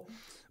go.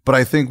 But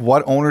I think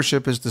what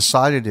ownership has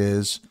decided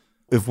is,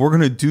 if we're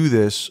going to do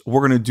this,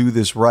 we're going to do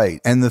this right.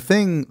 And the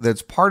thing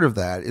that's part of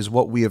that is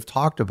what we have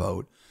talked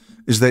about,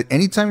 is that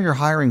anytime you're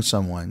hiring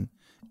someone,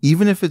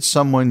 even if it's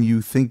someone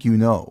you think you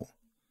know,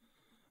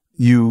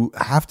 you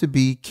have to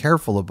be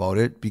careful about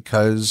it,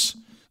 because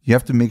you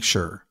have to make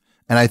sure.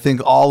 And I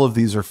think all of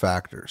these are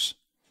factors.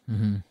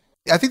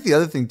 I think the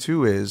other thing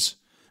too is,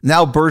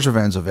 now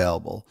Bergevin's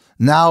available.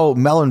 Now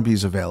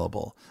Mellanby's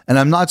available. And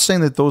I'm not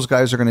saying that those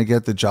guys are going to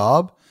get the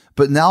job,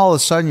 but now all of a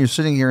sudden you're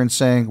sitting here and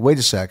saying, wait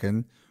a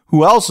second,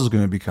 who else is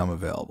going to become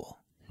available?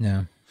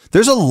 Yeah.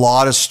 There's a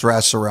lot of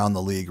stress around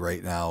the league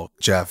right now,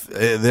 Jeff.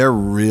 There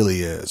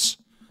really is.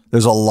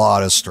 There's a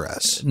lot of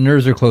stress.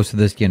 Nerves are close to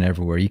the skin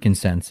everywhere. You can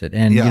sense it.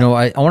 And,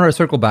 I want to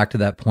circle back to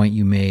that point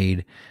you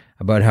made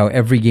about how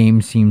every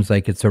game seems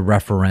like it's a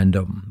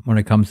referendum when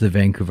it comes to the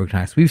Vancouver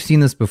Canucks. We've seen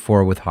this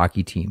before with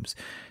hockey teams,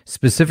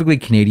 specifically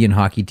Canadian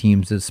hockey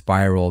teams that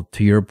spiral,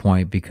 to your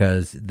point,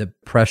 because the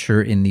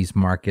pressure in these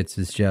markets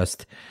is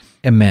just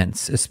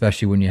immense,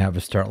 especially when you have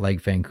a start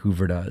like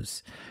Vancouver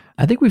does.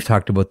 I think we've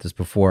talked about this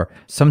before.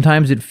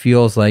 Sometimes it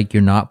feels like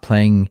you're not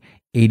playing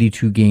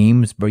 82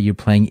 games, but you're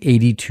playing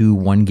 82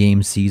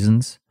 one-game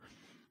seasons.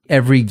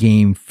 Every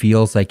game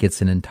feels like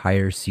it's an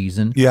entire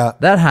season. Yeah.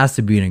 That has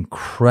to be an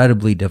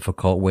incredibly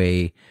difficult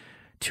way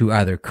to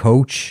either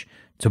coach,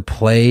 to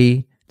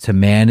play, to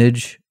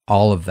manage,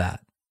 all of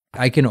that.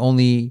 I can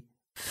only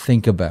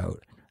think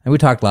about, and we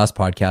talked last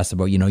podcast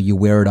about, you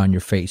wear it on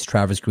your face.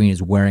 Travis Green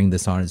is wearing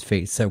this on his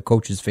face. So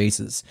coaches'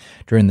 faces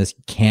during this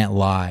can't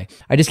lie.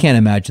 I just can't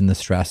imagine the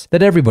stress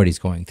that everybody's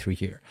going through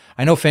here.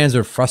 I know fans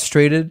are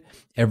frustrated.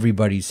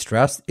 Everybody's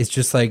stressed. It's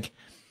just like,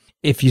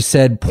 if you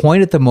said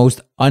point at the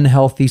most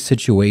unhealthy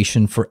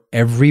situation for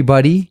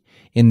everybody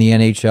in the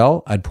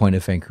NHL, I'd point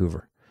at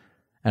Vancouver.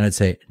 And I'd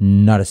say,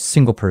 not a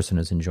single person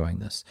is enjoying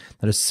this.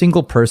 Not a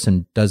single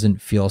person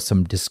doesn't feel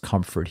some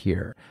discomfort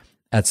here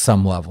at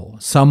some level.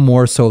 Some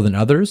more so than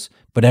others,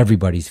 but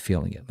everybody's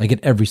feeling it, like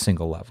at every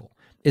single level.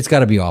 It's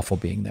got to be awful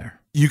being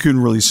there. You can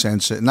really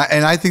sense it. And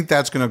I think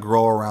that's going to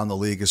grow around the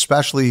league,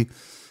 especially,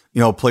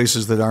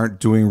 places that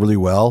aren't doing really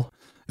well.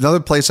 Another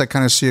place I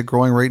kind of see it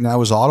growing right now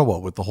is Ottawa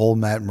with the whole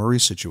Matt Murray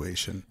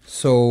situation.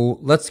 So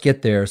let's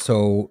get there.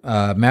 So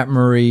Matt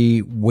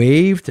Murray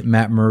waived,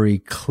 Matt Murray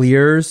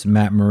clears,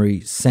 Matt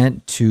Murray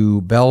sent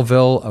to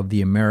Belleville of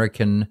the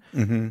American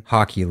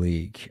Hockey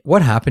League.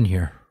 What happened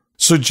here?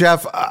 So,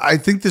 Jeff, I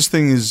think this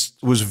thing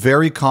was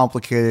very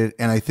complicated,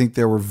 and I think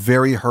there were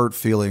very hurt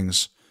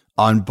feelings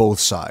on both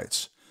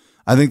sides.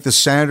 I think the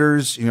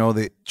Senators,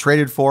 they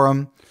traded for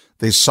him.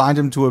 They signed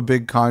him to a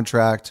big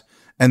contract,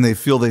 and they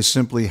feel they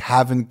simply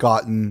haven't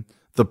gotten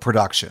the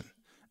production.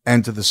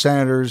 And to the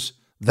Senators,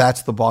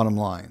 that's the bottom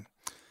line.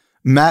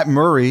 Matt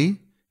Murray,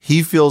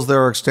 he feels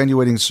there are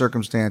extenuating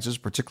circumstances,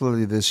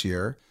 particularly this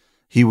year.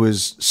 He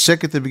was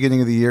sick at the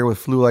beginning of the year with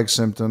flu-like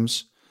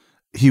symptoms.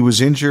 He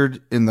was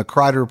injured in the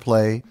Kreider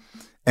play.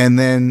 And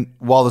then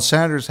while the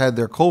Senators had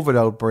their COVID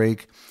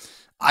outbreak,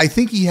 I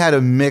think he had a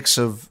mix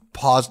of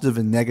positive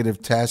and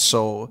negative tests.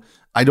 So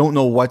I don't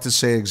know what to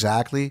say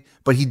exactly,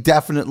 but he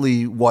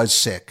definitely was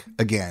sick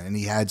again, and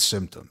he had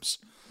symptoms.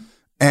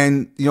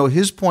 And,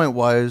 his point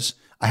was,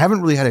 I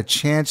haven't really had a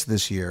chance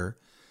this year.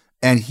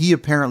 And he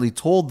apparently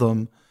told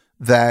them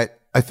that,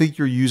 I think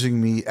you're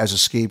using me as a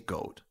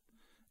scapegoat.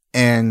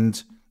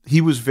 And he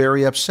was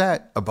very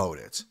upset about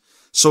it.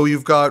 So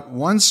you've got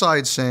one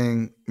side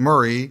saying,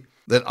 Murray,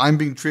 that I'm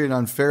being treated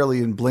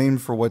unfairly and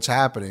blamed for what's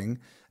happening.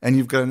 And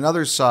you've got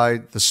another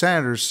side, the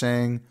Senators,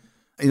 saying,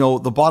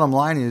 the bottom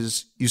line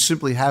is you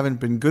simply haven't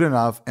been good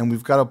enough, and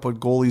we've got to put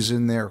goalies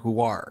in there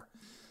who are.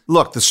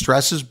 Look, the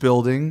stress is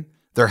building.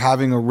 They're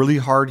having a really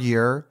hard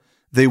year.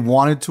 They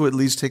wanted to at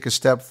least take a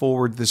step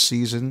forward this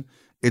season.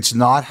 It's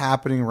not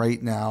happening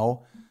right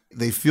now.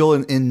 They feel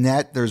in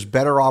net there's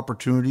better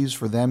opportunities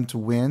for them to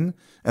win.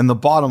 And the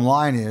bottom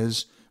line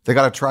is they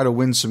got to try to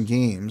win some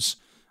games.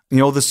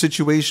 The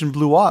situation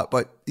blew up.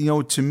 But,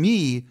 to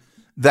me,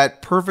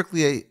 that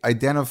perfectly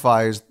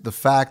identifies the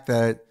fact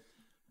that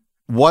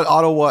what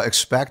Ottawa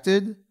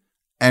expected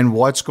and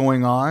what's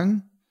going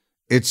on,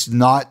 it's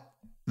not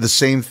the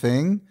same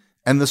thing,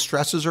 and the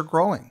stresses are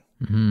growing.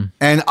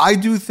 And I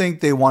do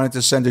think they wanted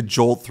to send a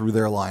jolt through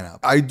their lineup.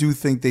 I do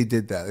think they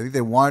did that. I think they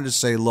wanted to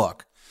say,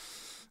 look,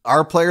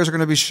 our players are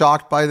going to be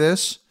shocked by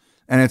this,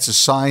 and it's a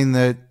sign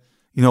that,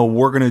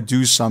 we're going to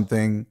do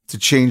something to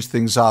change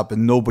things up,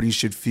 and nobody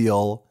should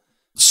feel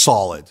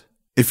solid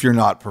if you're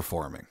not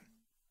performing.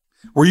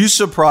 Were you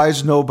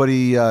surprised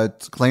nobody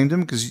claimed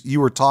him? Because you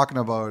were talking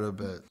about it a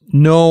bit.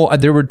 No,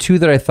 there were two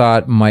that I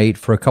thought might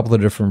for a couple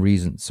of different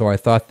reasons. So I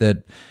thought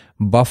that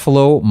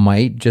Buffalo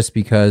might, just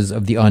because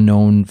of the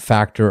unknown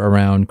factor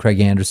around Craig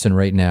Anderson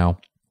right now.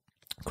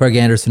 Craig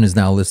Anderson is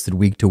now listed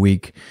week to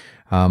week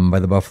by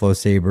the Buffalo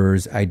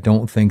Sabres. I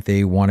don't think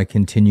they want to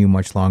continue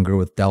much longer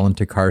with Dell and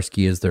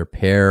Tokarski as their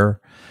pair.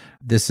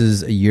 This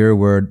is a year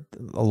where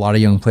a lot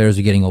of young players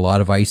are getting a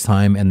lot of ice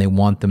time, and they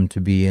want them to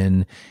be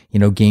in,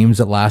 games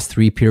that last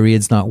 3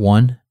 periods, not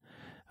 1.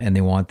 And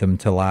they want them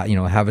to,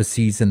 have a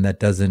season that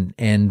doesn't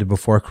end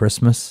before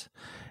Christmas.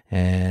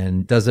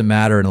 And it doesn't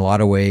matter in a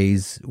lot of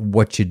ways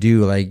what you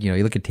do. Like,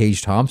 you look at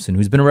Tage Thompson,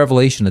 who's been a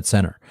revelation at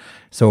center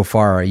so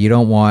far. You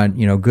don't want,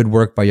 good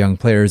work by young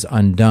players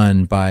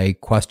undone by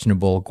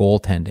questionable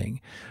goaltending.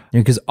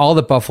 Because all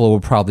that Buffalo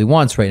probably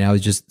wants right now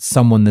is just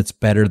someone that's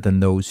better than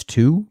those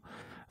two.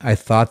 I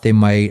thought they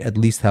might at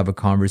least have a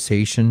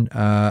conversation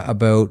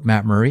about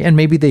Matt Murray, and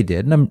maybe they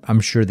did, and I'm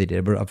sure they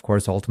did, but of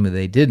course, ultimately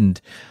they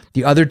didn't.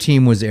 The other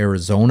team was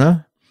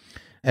Arizona,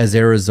 as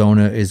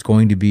Arizona is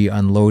going to be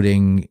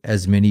unloading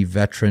as many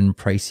veteran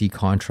pricey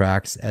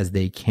contracts as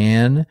they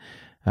can.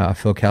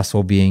 Phil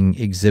Kessel being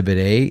Exhibit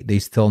A. They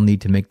still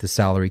need to make the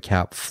salary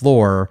cap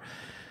floor.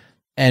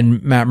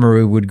 And Matt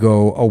Murray would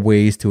go a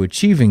ways to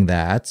achieving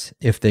that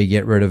if they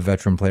get rid of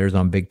veteran players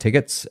on big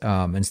tickets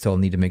and still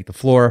need to make the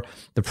floor.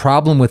 The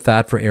problem with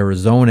that for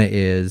Arizona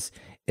is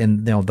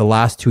in the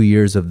last 2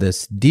 years of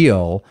this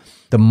deal,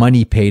 the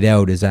money paid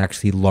out is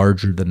actually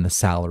larger than the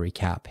salary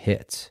cap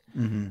hit.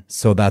 Mm-hmm.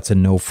 So that's a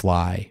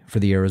no-fly for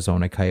the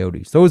Arizona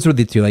Coyotes. Those are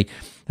the two. Like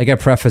I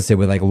preface it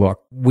with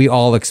look, we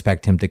all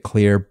expect him to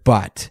clear,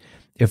 but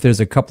if there's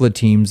a couple of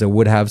teams that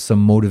would have some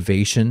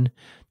motivation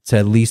to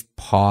at least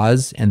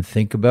pause and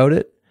think about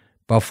it,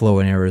 Buffalo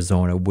and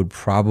Arizona would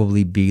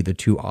probably be the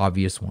two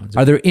obvious ones.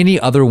 Are there any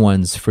other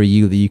ones for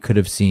you that you could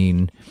have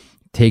seen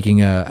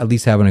at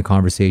least having a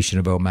conversation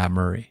about Matt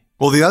Murray?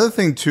 Well, the other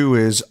thing too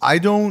is I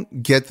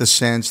don't get the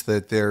sense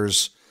that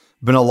there's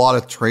been a lot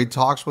of trade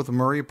talks with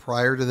Murray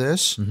prior to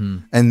this,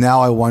 and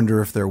now I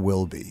wonder if there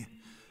will be.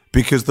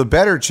 Because the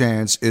better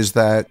chance is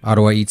that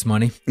Ottawa eats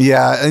money.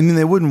 Yeah, I mean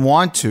they wouldn't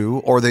want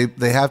to, or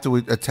they have to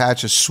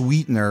attach a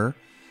sweetener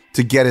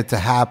to get it to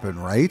happen,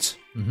 right?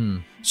 Mm-hmm.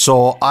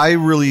 So I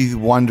really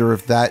wonder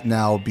if that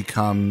now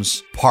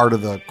becomes part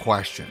of the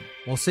question.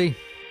 We'll see.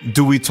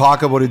 Do we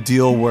talk about a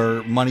deal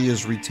where money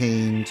is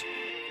retained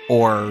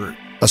or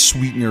a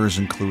sweetener is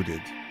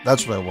included?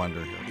 That's what I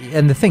wonder here.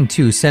 And the thing,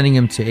 too, sending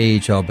him to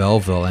AHL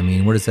Belleville, I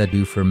mean, what does that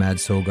do for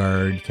Mads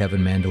Sogard,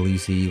 Kevin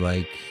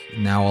Mandolisi?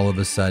 Now all of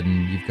a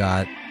sudden you've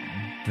got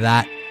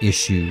that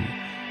issue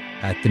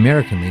at the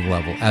American League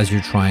level as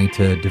you're trying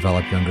to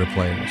develop younger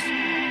players.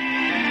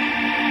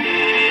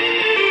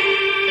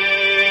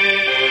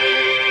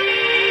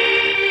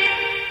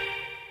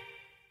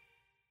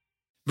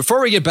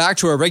 Before we get back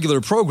to our regular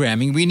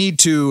programming, we need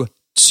to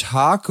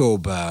talk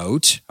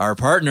about our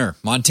partner,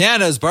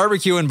 Montana's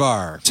Barbecue and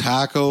Bar.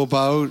 Taco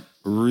Bout?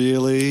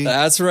 Really?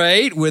 That's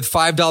right. With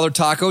 $5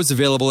 tacos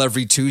available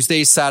every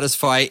Tuesday,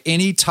 satisfy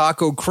any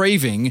taco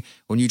craving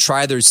when you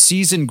try their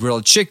seasoned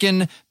grilled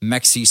chicken,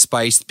 Mexi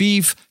spiced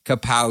beef,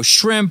 kapow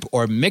shrimp,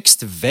 or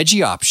mixed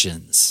veggie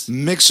options.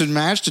 Mix and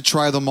match to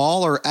try them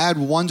all or add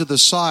one to the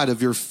side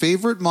of your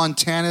favorite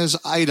Montana's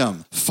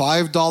item.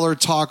 $5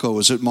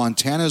 tacos at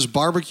Montana's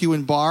Barbecue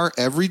and Bar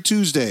every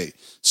Tuesday.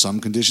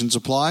 Some conditions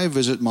apply.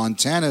 Visit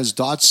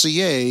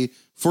montanas.ca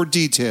for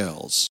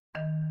details.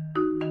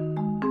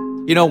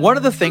 One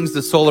of the things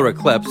the solar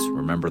eclipse,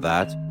 remember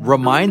that,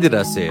 reminded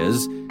us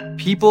is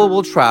people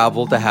will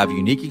travel to have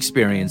unique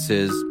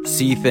experiences,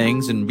 see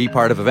things, and be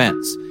part of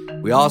events.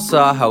 We all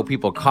saw how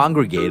people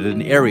congregated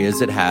in areas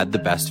that had the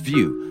best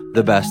view,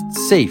 the best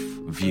safe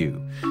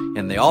view.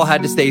 And they all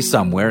had to stay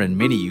somewhere, and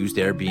many used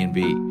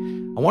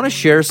Airbnb. I want to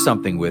share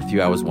something with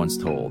you I was once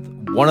told.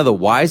 One of the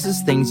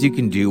wisest things you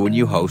can do when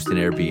you host an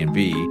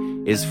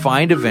Airbnb is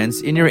find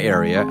events in your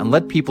area and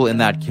let people in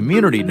that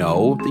community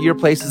know that your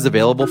place is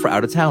available for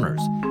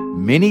out-of-towners.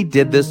 Many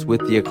did this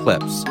with the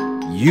eclipse.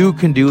 You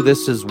can do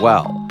this as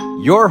well.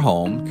 Your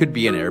home could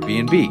be an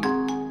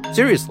Airbnb.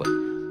 Seriously,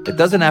 it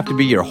doesn't have to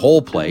be your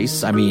whole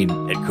place. I mean,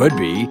 it could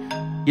be.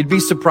 You'd be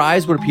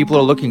surprised what people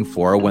are looking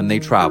for when they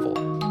travel.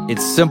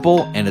 It's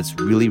simple and it's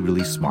really,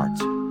 really smart.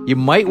 You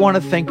might want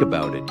to think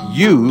about it.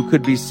 You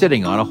could be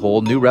sitting on a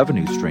whole new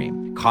revenue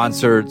stream.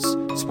 Concerts,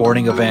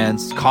 sporting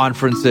events,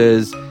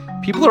 conferences.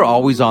 People are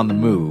always on the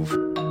move.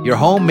 Your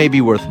home may be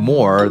worth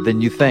more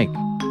than you think.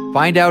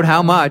 Find out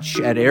how much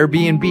at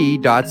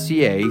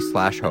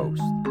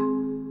airbnb.ca/host.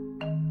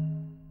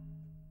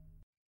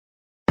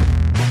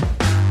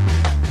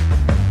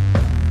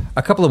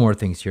 A couple of more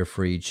things here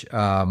for each.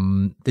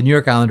 The New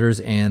York Islanders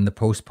and the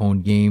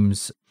postponed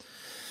games.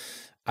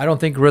 I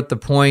don't think we're at the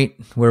point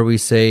where we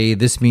say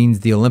this means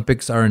the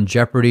Olympics are in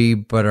jeopardy,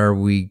 but are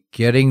we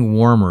getting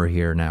warmer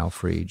here now,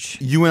 Friedge?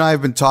 You and I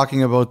have been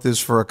talking about this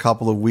for a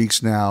couple of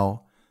weeks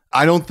now.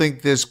 I don't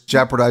think this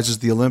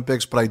jeopardizes the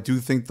Olympics, but I do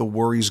think the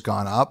worry's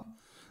gone up.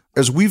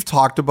 As we've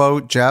talked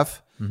about,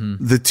 Jeff,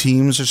 the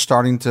teams are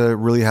starting to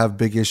really have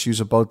big issues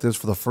about this.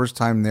 For the first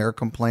time, they're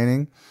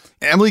complaining.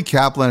 Emily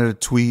Kaplan had a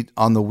tweet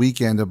on the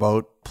weekend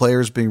about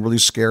players being really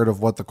scared of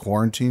what the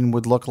quarantine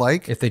would look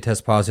like. If they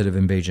test positive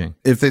in Beijing.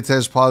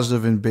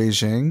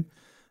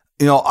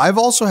 I've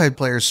also had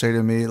players say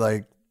to me,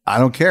 I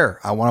don't care.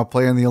 I want to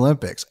play in the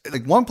Olympics.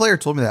 Like one player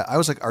told me that. I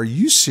was like, are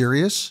you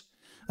serious?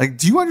 Like,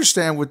 do you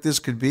understand what this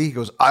could be? He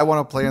goes, I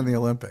want to play in the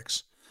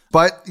Olympics.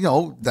 But,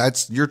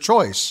 that's your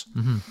choice.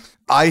 Mm-hmm.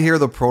 I hear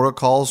the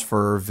protocols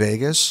for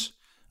Vegas.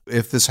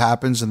 If this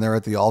happens and they're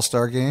at the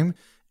All-Star game,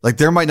 like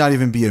there might not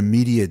even be a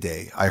media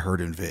day, I heard,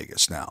 in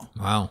Vegas now.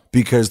 Wow.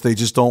 Because they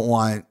just don't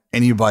want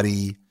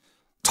anybody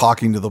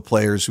talking to the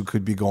players who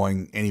could be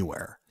going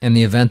anywhere. And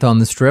the event on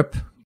the Strip?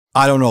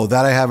 I don't know.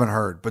 That I haven't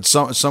heard. But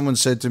someone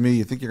said to me,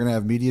 you think you're going to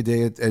have media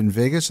day in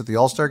Vegas at the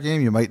All-Star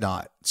game? You might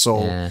not.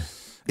 So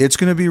it's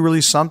going to be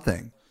really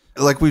something.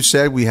 Like we've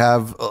said, we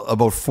have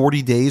about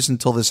 40 days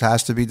until this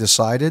has to be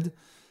decided.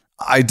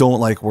 I don't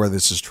like where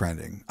this is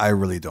trending. I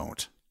really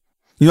don't.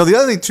 The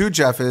other thing too,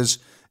 Jeff, is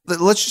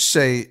let's just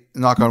say,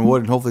 knock on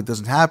wood, and hopefully it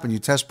doesn't happen, you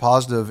test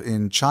positive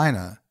in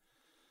China.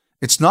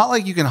 It's not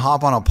like you can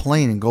hop on a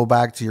plane and go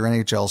back to your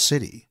NHL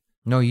city.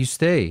 No, you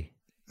stay.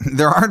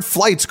 There aren't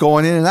flights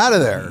going in and out of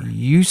there.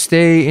 You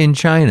stay in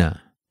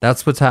China.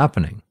 That's what's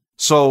happening.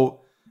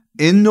 So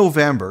in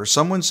November,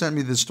 someone sent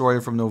me this story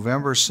from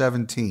November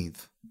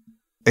 17th.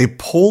 A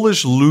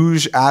Polish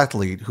luge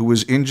athlete who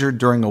was injured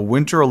during a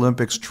Winter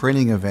Olympics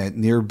training event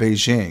near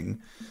Beijing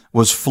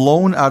was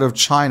flown out of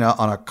China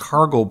on a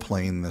cargo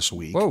plane this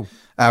week. Whoa.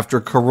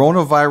 After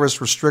coronavirus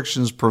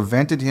restrictions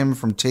prevented him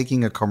from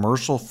taking a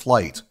commercial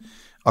flight,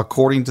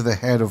 according to the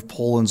head of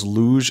Poland's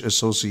Luge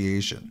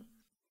Association.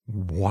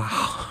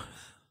 Wow.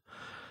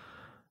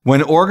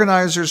 When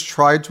organizers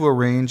tried to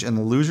arrange, and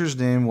the loser's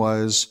name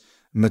was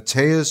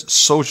Mateusz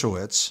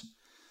Sochowicz,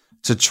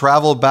 to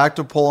travel back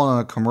to Poland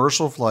on a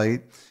commercial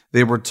flight,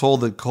 they were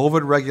told that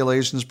COVID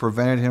regulations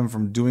prevented him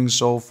from doing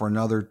so for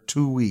another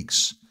 2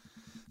 weeks.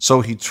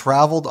 So he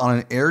traveled on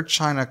an Air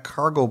China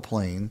cargo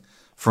plane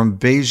from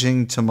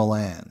Beijing to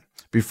Milan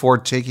before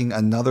taking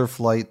another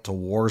flight to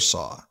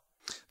Warsaw.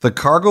 The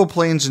cargo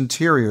plane's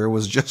interior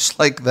was just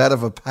like that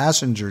of a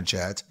passenger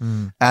jet,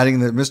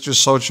 adding that Mr.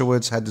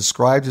 Sochowicz had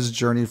described his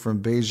journey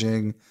from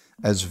Beijing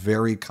as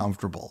very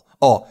comfortable.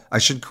 Oh, I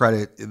should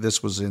credit,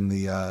 this was in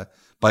the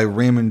by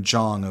Raymond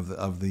Jong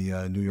of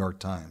the New York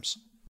Times.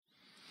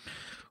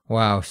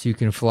 Wow, so you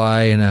can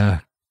fly in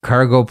a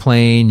cargo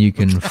plane, you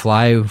can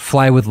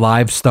fly with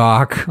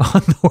livestock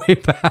on the way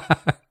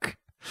back.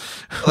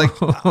 Like,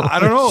 I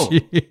don't know.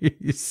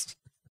 Jeez.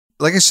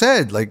 Like I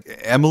said, like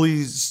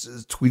Emily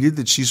tweeted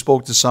that she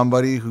spoke to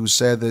somebody who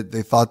said that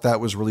they thought that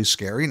was really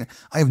scary. And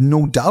I have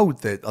no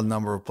doubt that a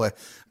number of players,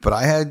 but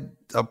I had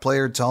a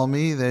player tell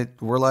me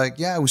that we're like,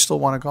 yeah, we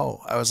still want to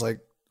go. I was like,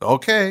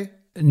 okay.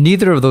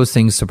 Neither of those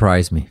things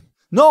surprise me.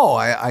 No,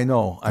 I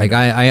know.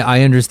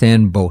 I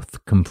understand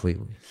both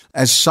completely.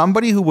 As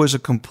somebody who was a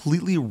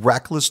completely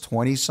reckless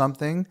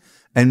 20-something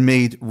and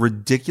made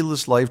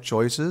ridiculous life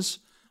choices,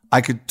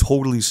 I could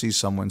totally see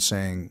someone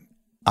saying,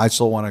 I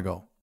still want to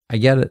go. I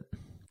get it.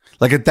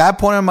 Like at that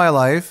point in my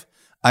life,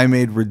 I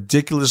made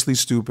ridiculously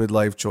stupid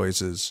life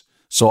choices.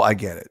 So I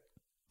get it.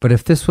 But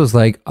if this was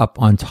like up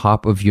on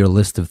top of your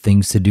list of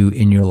things to do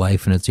in your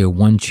life and it's your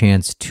one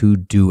chance to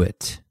do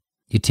it,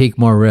 you take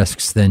more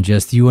risks than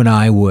just you and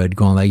I would,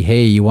 going like,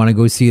 hey, you want to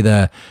go see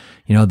the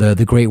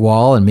Great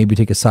Wall and maybe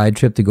take a side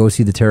trip to go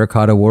see the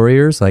Terracotta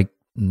Warriors? Like,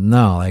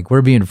 no, like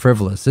we're being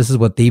frivolous. This is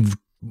what they've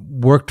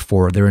worked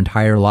for their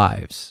entire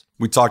lives.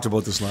 We talked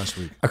about this last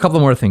week. A couple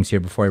more things here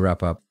before I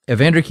wrap up.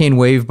 Evander Kane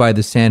waived by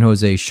the San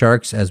Jose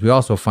Sharks. As we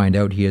also find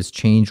out, he has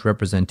changed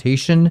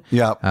representation.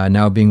 Yeah.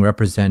 Now being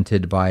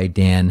represented by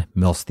Dan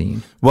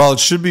Milstein. Well, it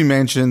should be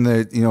mentioned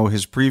that,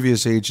 his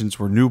previous agents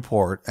were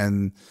Newport,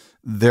 and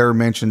they're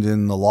mentioned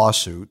in the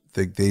lawsuit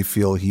that they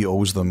feel he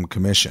owes them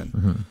commission.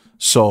 Mm-hmm.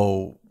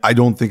 So I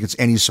don't think it's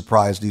any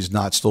surprise that he's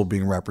not still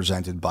being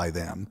represented by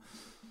them.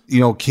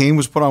 Kane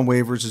was put on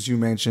waivers, as you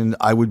mentioned.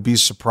 I would be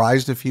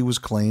surprised if he was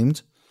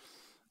claimed.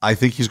 I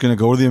think he's going to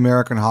go to the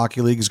American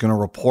Hockey League. He's going to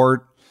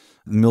report.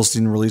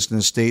 Milstein released in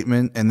a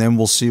statement, and then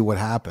we'll see what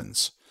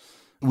happens.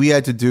 We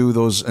had to do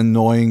those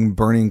annoying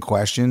burning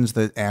questions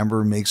that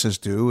Amber makes us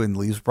do in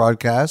Leafs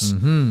broadcasts.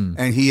 Mm-hmm.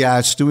 And he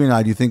asked Stewie and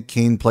I, do you think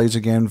Kane plays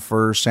again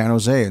for San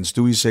Jose? And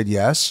Stewie said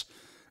yes.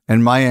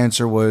 And my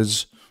answer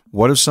was,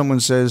 what if someone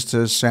says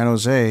to San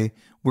Jose,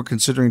 we're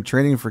considering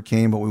trading for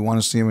Kane, but we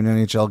want to see him in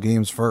NHL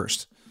games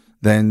first?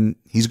 Then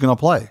he's going to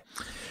play.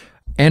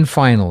 And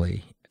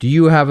finally, do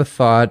you have a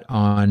thought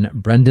on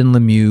Brendan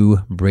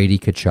Lemieux, Brady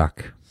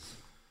Tkachuk?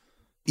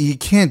 You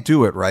can't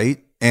do it,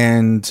 right?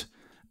 And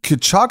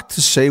Tkachuk,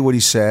 to say what he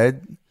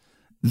said,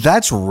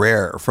 that's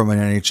rare from an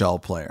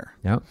NHL player.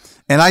 Yep.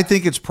 And I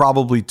think it's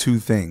probably two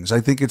things.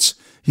 I think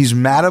he's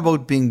mad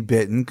about being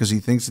bitten because he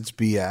thinks it's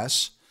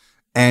BS.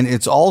 And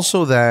it's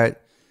also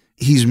that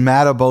he's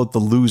mad about the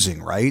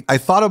losing, right? I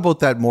thought about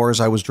that more as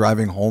I was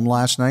driving home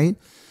last night.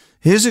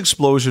 His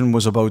explosion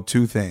was about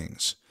two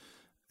things.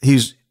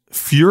 He's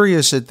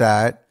furious at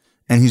that,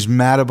 and he's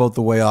mad about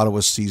the way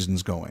Ottawa's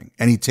season's going.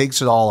 And he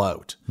takes it all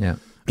out. Yeah.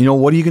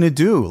 What are you going to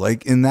do?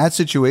 Like in that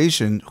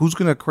situation, who's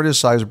going to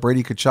criticize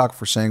Brady Tkachuk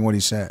for saying what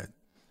he said?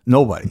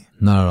 Nobody.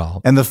 Not at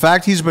all. And the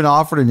fact he's been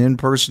offered an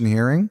in-person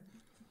hearing.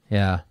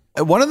 Yeah.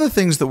 One of the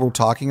things that we're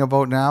talking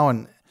about now,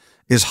 and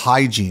is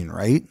hygiene,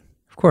 right?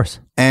 Of course.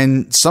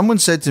 And someone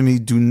said to me,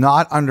 do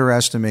not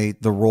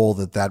underestimate the role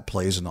that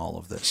plays in all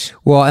of this.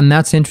 Well, and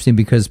that's interesting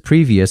because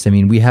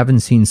we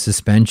haven't seen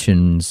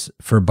suspensions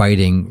for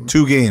biting.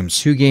 2 games.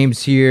 2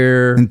 games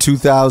here. In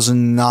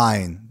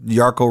 2009,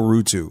 Jarkko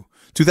Ruutu.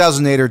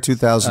 2008 or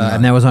 2009.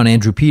 And that was on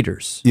Andrew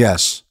Peters.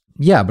 Yes.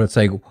 Yeah, but it's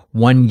like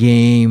 1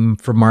 game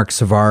for Mark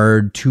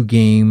Savard, 2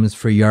 games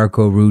for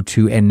Jarkko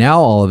Ruutu, and now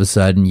all of a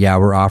sudden,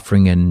 we're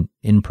offering an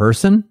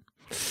in-person.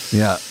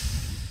 Yeah.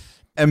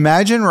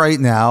 Imagine right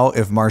now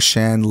if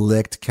Marchand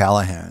licked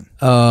Callahan.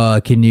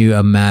 Can you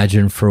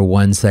imagine for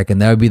 1 second?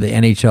 That would be the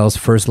NHL's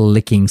first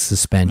licking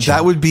suspension.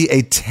 That would be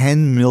a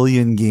 10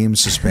 million game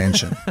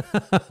suspension.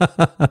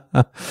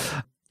 Do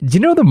you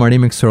know the Marty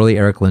McSorley,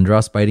 Eric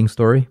Lindros biting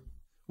story?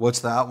 What's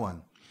that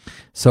one?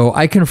 So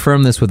I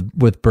confirmed this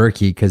with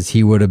Berkey because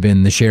he would have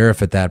been the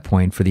sheriff at that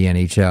point for the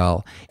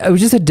NHL. It was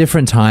just a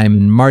different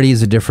time. Marty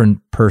is a different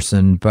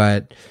person,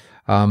 but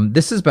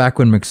this is back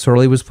when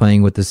McSorley was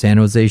playing with the San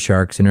Jose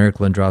Sharks and Eric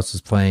Lindros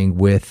was playing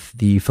with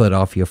the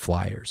Philadelphia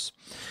Flyers.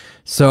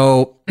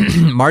 So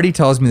Marty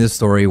tells me this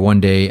story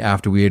one day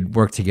after we had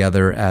worked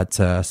together at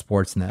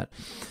Sportsnet.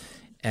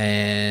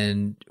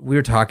 And we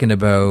were talking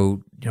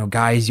about,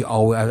 guys you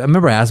always, I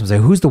remember asking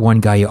him, who's the one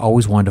guy you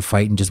always wanted to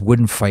fight and just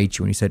wouldn't fight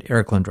you? And he said,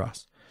 Eric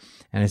Lindros.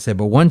 And I said,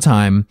 but one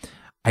time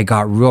I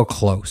got real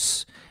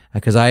close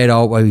because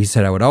he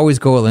said I would always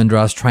go at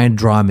Lindros, trying to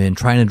draw him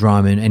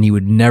in, and he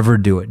would never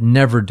do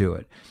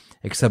it.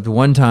 Except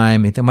one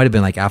time, it might have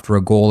been like after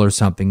a goal or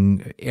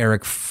something,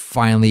 Eric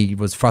finally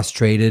was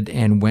frustrated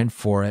and went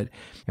for it.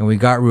 And we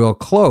got real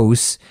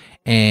close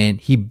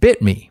and he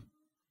bit me.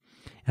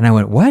 And I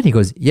went, what? He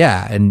goes,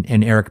 yeah.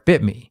 And Eric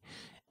bit me.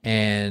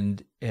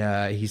 And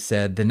he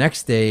said the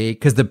next day,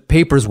 because the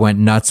papers went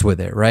nuts with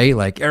it, right?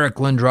 Like Eric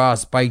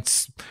Lindros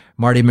bites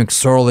Marty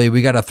McSorley.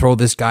 We got to throw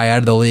this guy out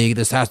of the league.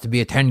 This has to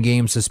be a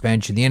 10-game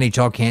suspension. The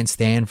NHL can't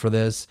stand for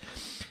this.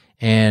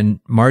 And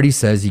Marty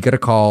says you got a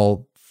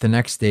call the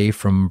next day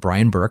from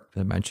Brian Burke,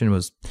 that I mentioned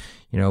was,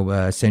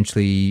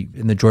 essentially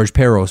in the George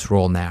Peros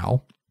role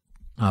now,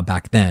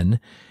 back then.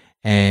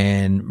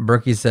 And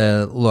Berkey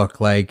said, look,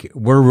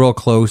 we're real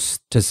close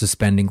to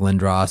suspending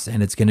Lindros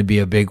and it's going to be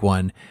a big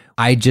one.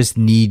 I just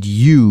need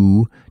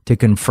you to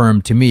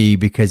confirm to me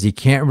because you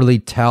can't really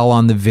tell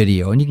on the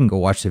video, and you can go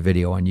watch the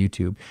video on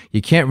YouTube.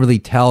 You can't really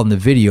tell in the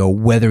video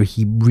whether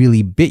he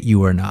really bit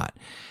you or not.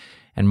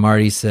 And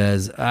Marty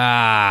says, geez,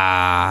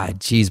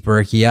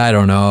 Berkey, I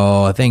don't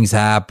know. Things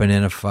happen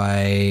in a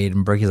fight.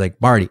 And Berkey's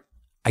like, Marty,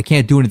 I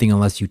can't do anything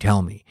unless you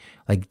tell me.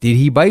 Did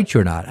he bite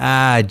you or not?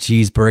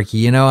 Geez,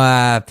 Berkey,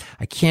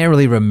 I can't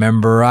really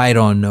remember. I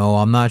don't know.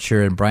 I'm not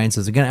sure. And Brian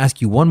says, I'm going to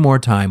ask you one more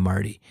time,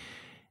 Marty,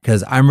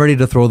 because I'm ready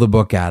to throw the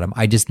book at him.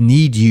 I just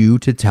need you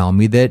to tell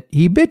me that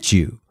he bit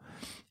you.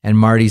 And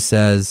Marty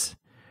says,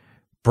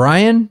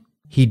 Brian,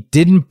 he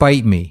didn't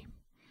bite me.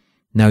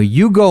 Now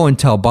you go and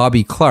tell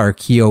Bobby Clark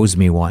he owes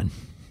me one.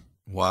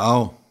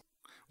 Wow.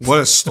 What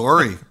a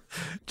story.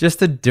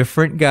 Just a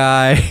different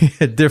guy,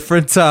 a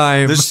different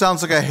time. This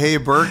sounds like a Hey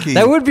Berkey.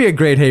 That would be a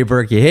great Hey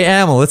Berkey. Hey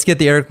Amel, let's get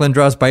the Eric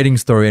Lindros biting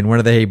story in one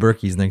of the Hey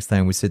Berkeys next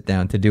time we sit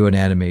down to do an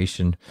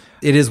animation.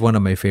 It is one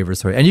of my favorite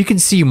stories. And you can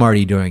see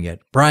Marty doing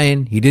it.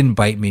 Brian, he didn't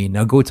bite me.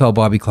 Now go tell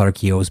Bobby Clark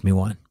he owes me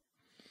one.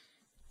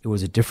 It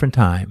was a different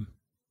time,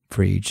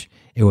 Freege.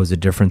 It was a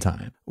different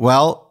time.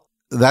 Well,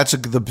 that's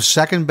the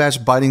second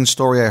best biting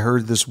story I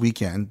heard this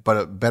weekend, but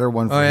a better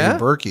one for Hey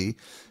Berkey.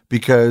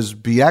 Because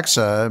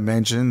Bieksa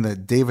mentioned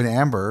that David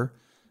Amber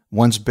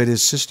once bit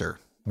his sister.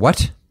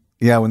 What?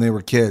 Yeah, when they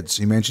were kids.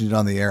 He mentioned it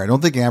on the air. I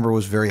don't think Amber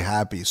was very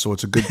happy, so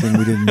it's a good thing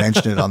we didn't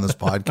mention it on this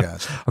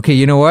podcast. Okay,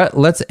 you know what?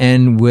 Let's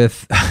end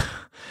with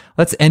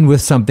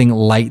something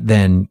light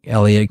then,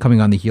 Elliot,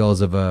 coming on the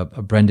heels of a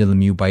Brendan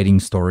Lemieux biting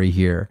story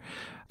here.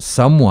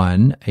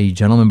 A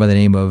gentleman by the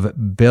name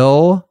of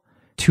Bill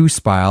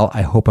Tuspile,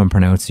 I hope I'm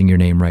pronouncing your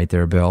name right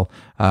there, Bill,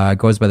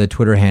 goes by the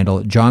Twitter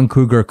handle John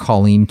Cougar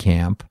Colleen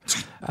Camp,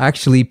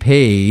 actually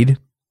paid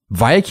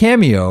via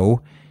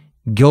Cameo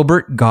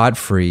Gilbert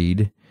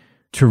Gottfried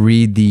to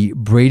read the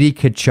Brady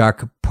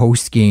Tkachuk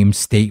post-game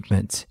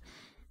statement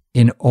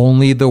in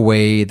only the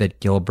way that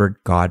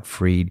Gilbert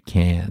Gottfried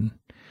can.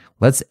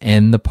 Let's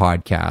end the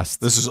podcast.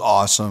 This is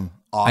awesome.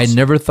 I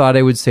never thought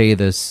I would say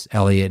this,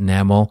 Elliot and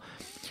Amel.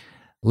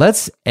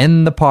 Let's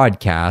end the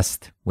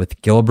podcast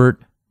with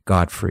Gilbert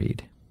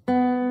Gottfried.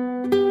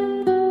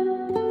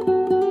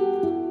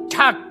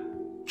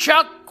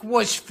 Chuck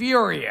was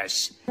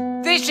furious.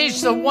 This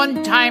is the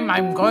one time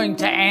I'm going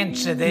to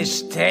answer this,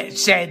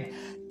 said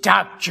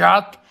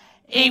Chuck.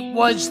 It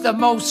was the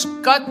most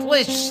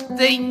gutless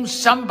thing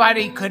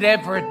somebody could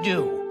ever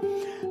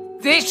do.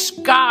 This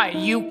guy,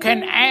 you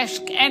can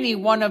ask any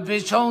one of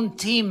his own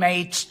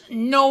teammates,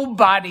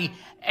 nobody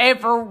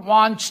ever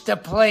wants to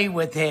play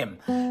with him.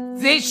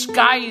 This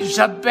guy is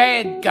a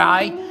bad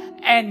guy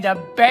and a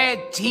bad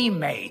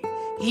teammate.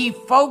 He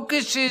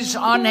focuses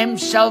on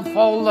himself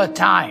all the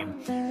time.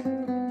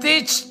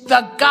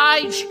 The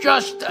guy's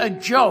just a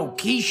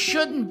joke. He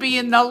shouldn't be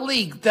in the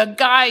league. The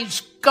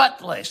guy's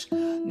gutless.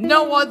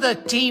 No other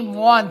team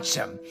wants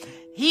him.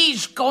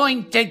 He's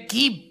going to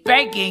keep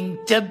begging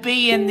to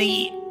be in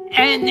the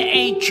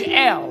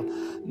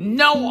NHL.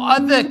 No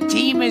other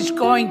team is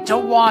going to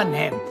want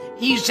him.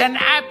 He's an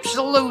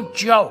absolute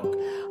joke.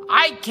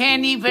 I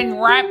can't even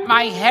wrap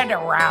my head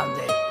around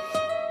it.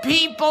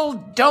 People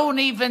don't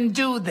even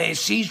do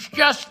this. He's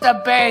just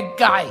a bad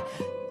guy.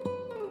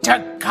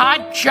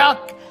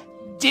 Tkachuk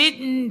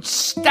didn't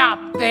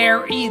stop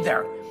there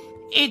either.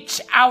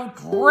 It's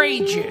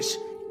outrageous.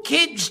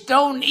 Kids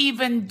don't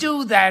even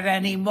do that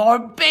anymore.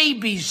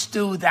 Babies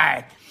do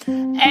that.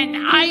 And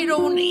I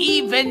don't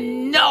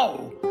even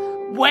know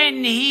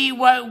when he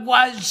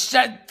was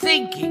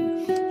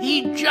thinking.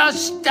 He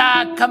just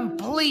a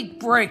complete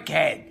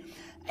brickhead.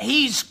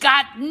 He's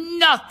got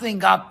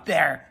nothing up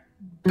there.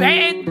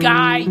 Bad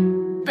guy,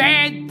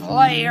 bad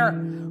player.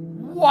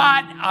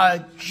 What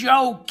a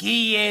joke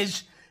he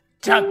is,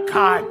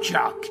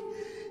 Tkachuk.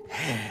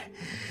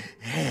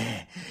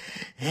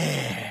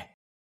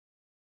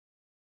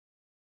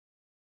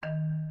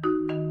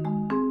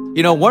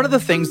 You know, one of the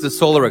things the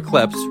solar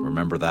eclipse,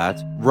 remember that,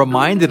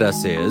 reminded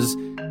us is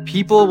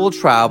people will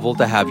travel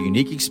to have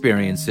unique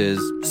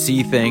experiences,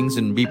 see things,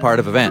 and be part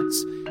of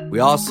events. We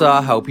all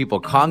saw how people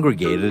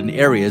congregated in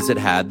areas that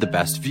had the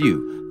best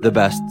view, the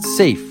best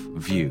safe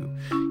view.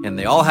 And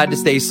they all had to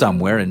stay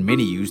somewhere, and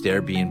many used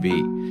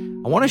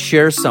Airbnb. I want to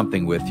share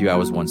something with you I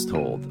was once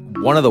told.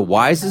 One of the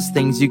wisest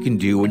things you can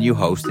do when you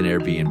host an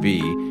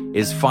Airbnb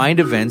is find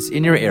events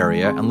in your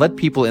area and let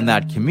people in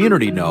that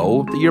community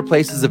know that your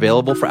place is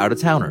available for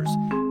out-of-towners.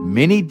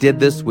 Many did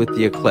this with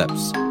the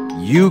eclipse.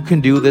 You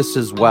can do this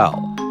as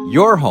well.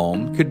 Your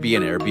home could be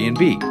an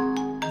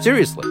Airbnb.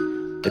 Seriously,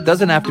 it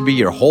doesn't have to be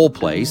your whole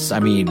place. I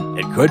mean,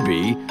 it could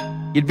be.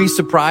 You'd be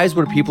surprised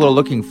what people are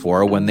looking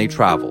for when they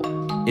travel.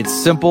 It's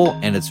simple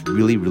and it's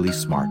really, really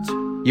smart.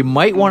 You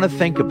might want to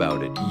think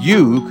about it.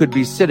 You could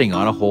be sitting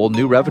on a whole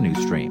new revenue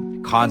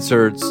stream.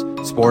 Concerts,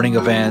 sporting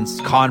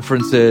events,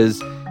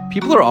 conferences.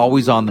 People are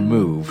always on the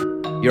move.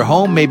 Your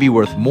home may be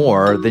worth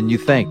more than you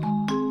think.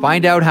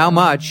 Find out how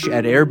much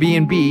at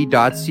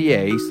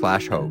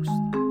airbnb.ca/host.